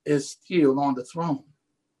God is still on the throne,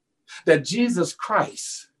 that Jesus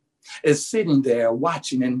Christ is sitting there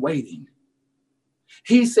watching and waiting.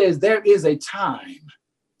 He says there is a time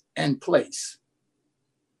and place.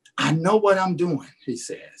 I know what I'm doing, he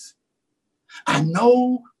says. I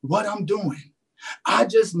know what I'm doing. I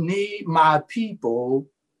just need my people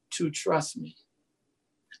to trust me,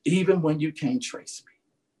 even when you can't trace me.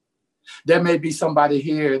 There may be somebody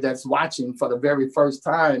here that's watching for the very first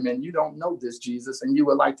time and you don't know this Jesus and you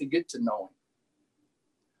would like to get to know him.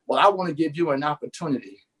 Well, I want to give you an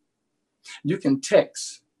opportunity. You can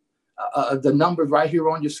text the numbers right here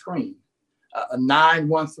on your screen,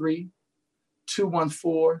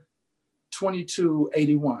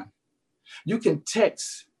 913-214-2281. You can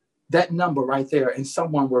text that number right there and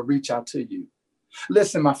someone will reach out to you.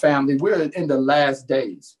 Listen, my family, we're in the last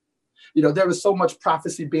days. You know, there is so much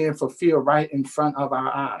prophecy being fulfilled right in front of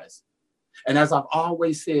our eyes. And as I've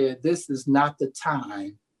always said, this is not the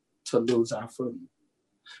time to lose our footing,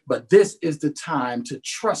 but this is the time to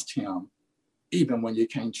trust him, even when you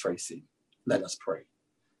can't trace him. Let us pray.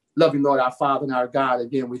 Loving Lord, our Father and our God,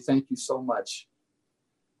 again, we thank you so much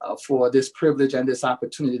for this privilege and this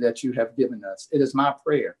opportunity that you have given us. It is my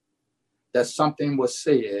prayer that something was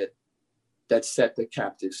said that set the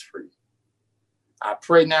captives free. I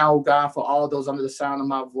pray now, oh God, for all those under the sound of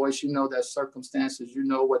my voice. You know their circumstances. You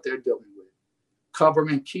know what they're dealing with. Cover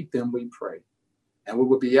them and keep them, we pray. And we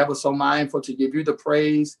will be ever so mindful to give you the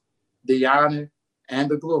praise, the honor, and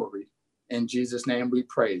the glory. In Jesus' name we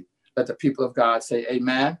pray. Let the people of God say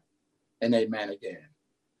amen and amen again.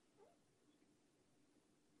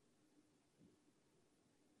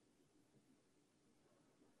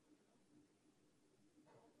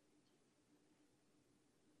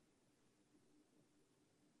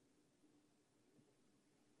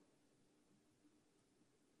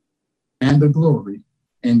 And the glory.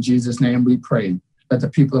 In Jesus' name we pray. Let the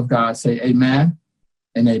people of God say amen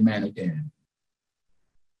and amen again.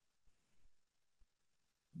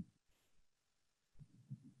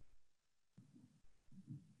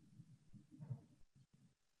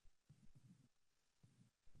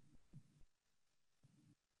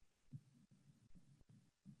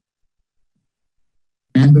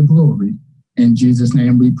 And the glory. In Jesus'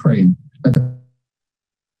 name we pray. Let the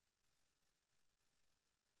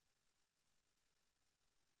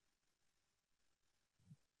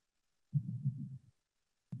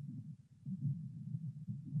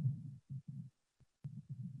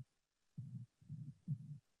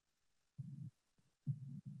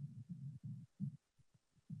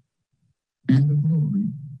and the glory.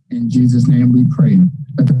 In Jesus' name we pray.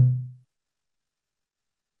 Let the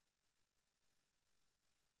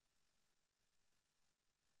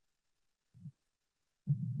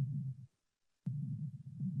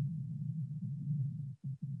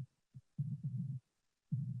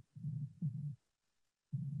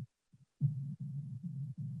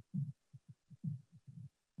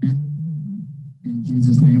in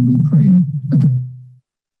Jesus' name we pray.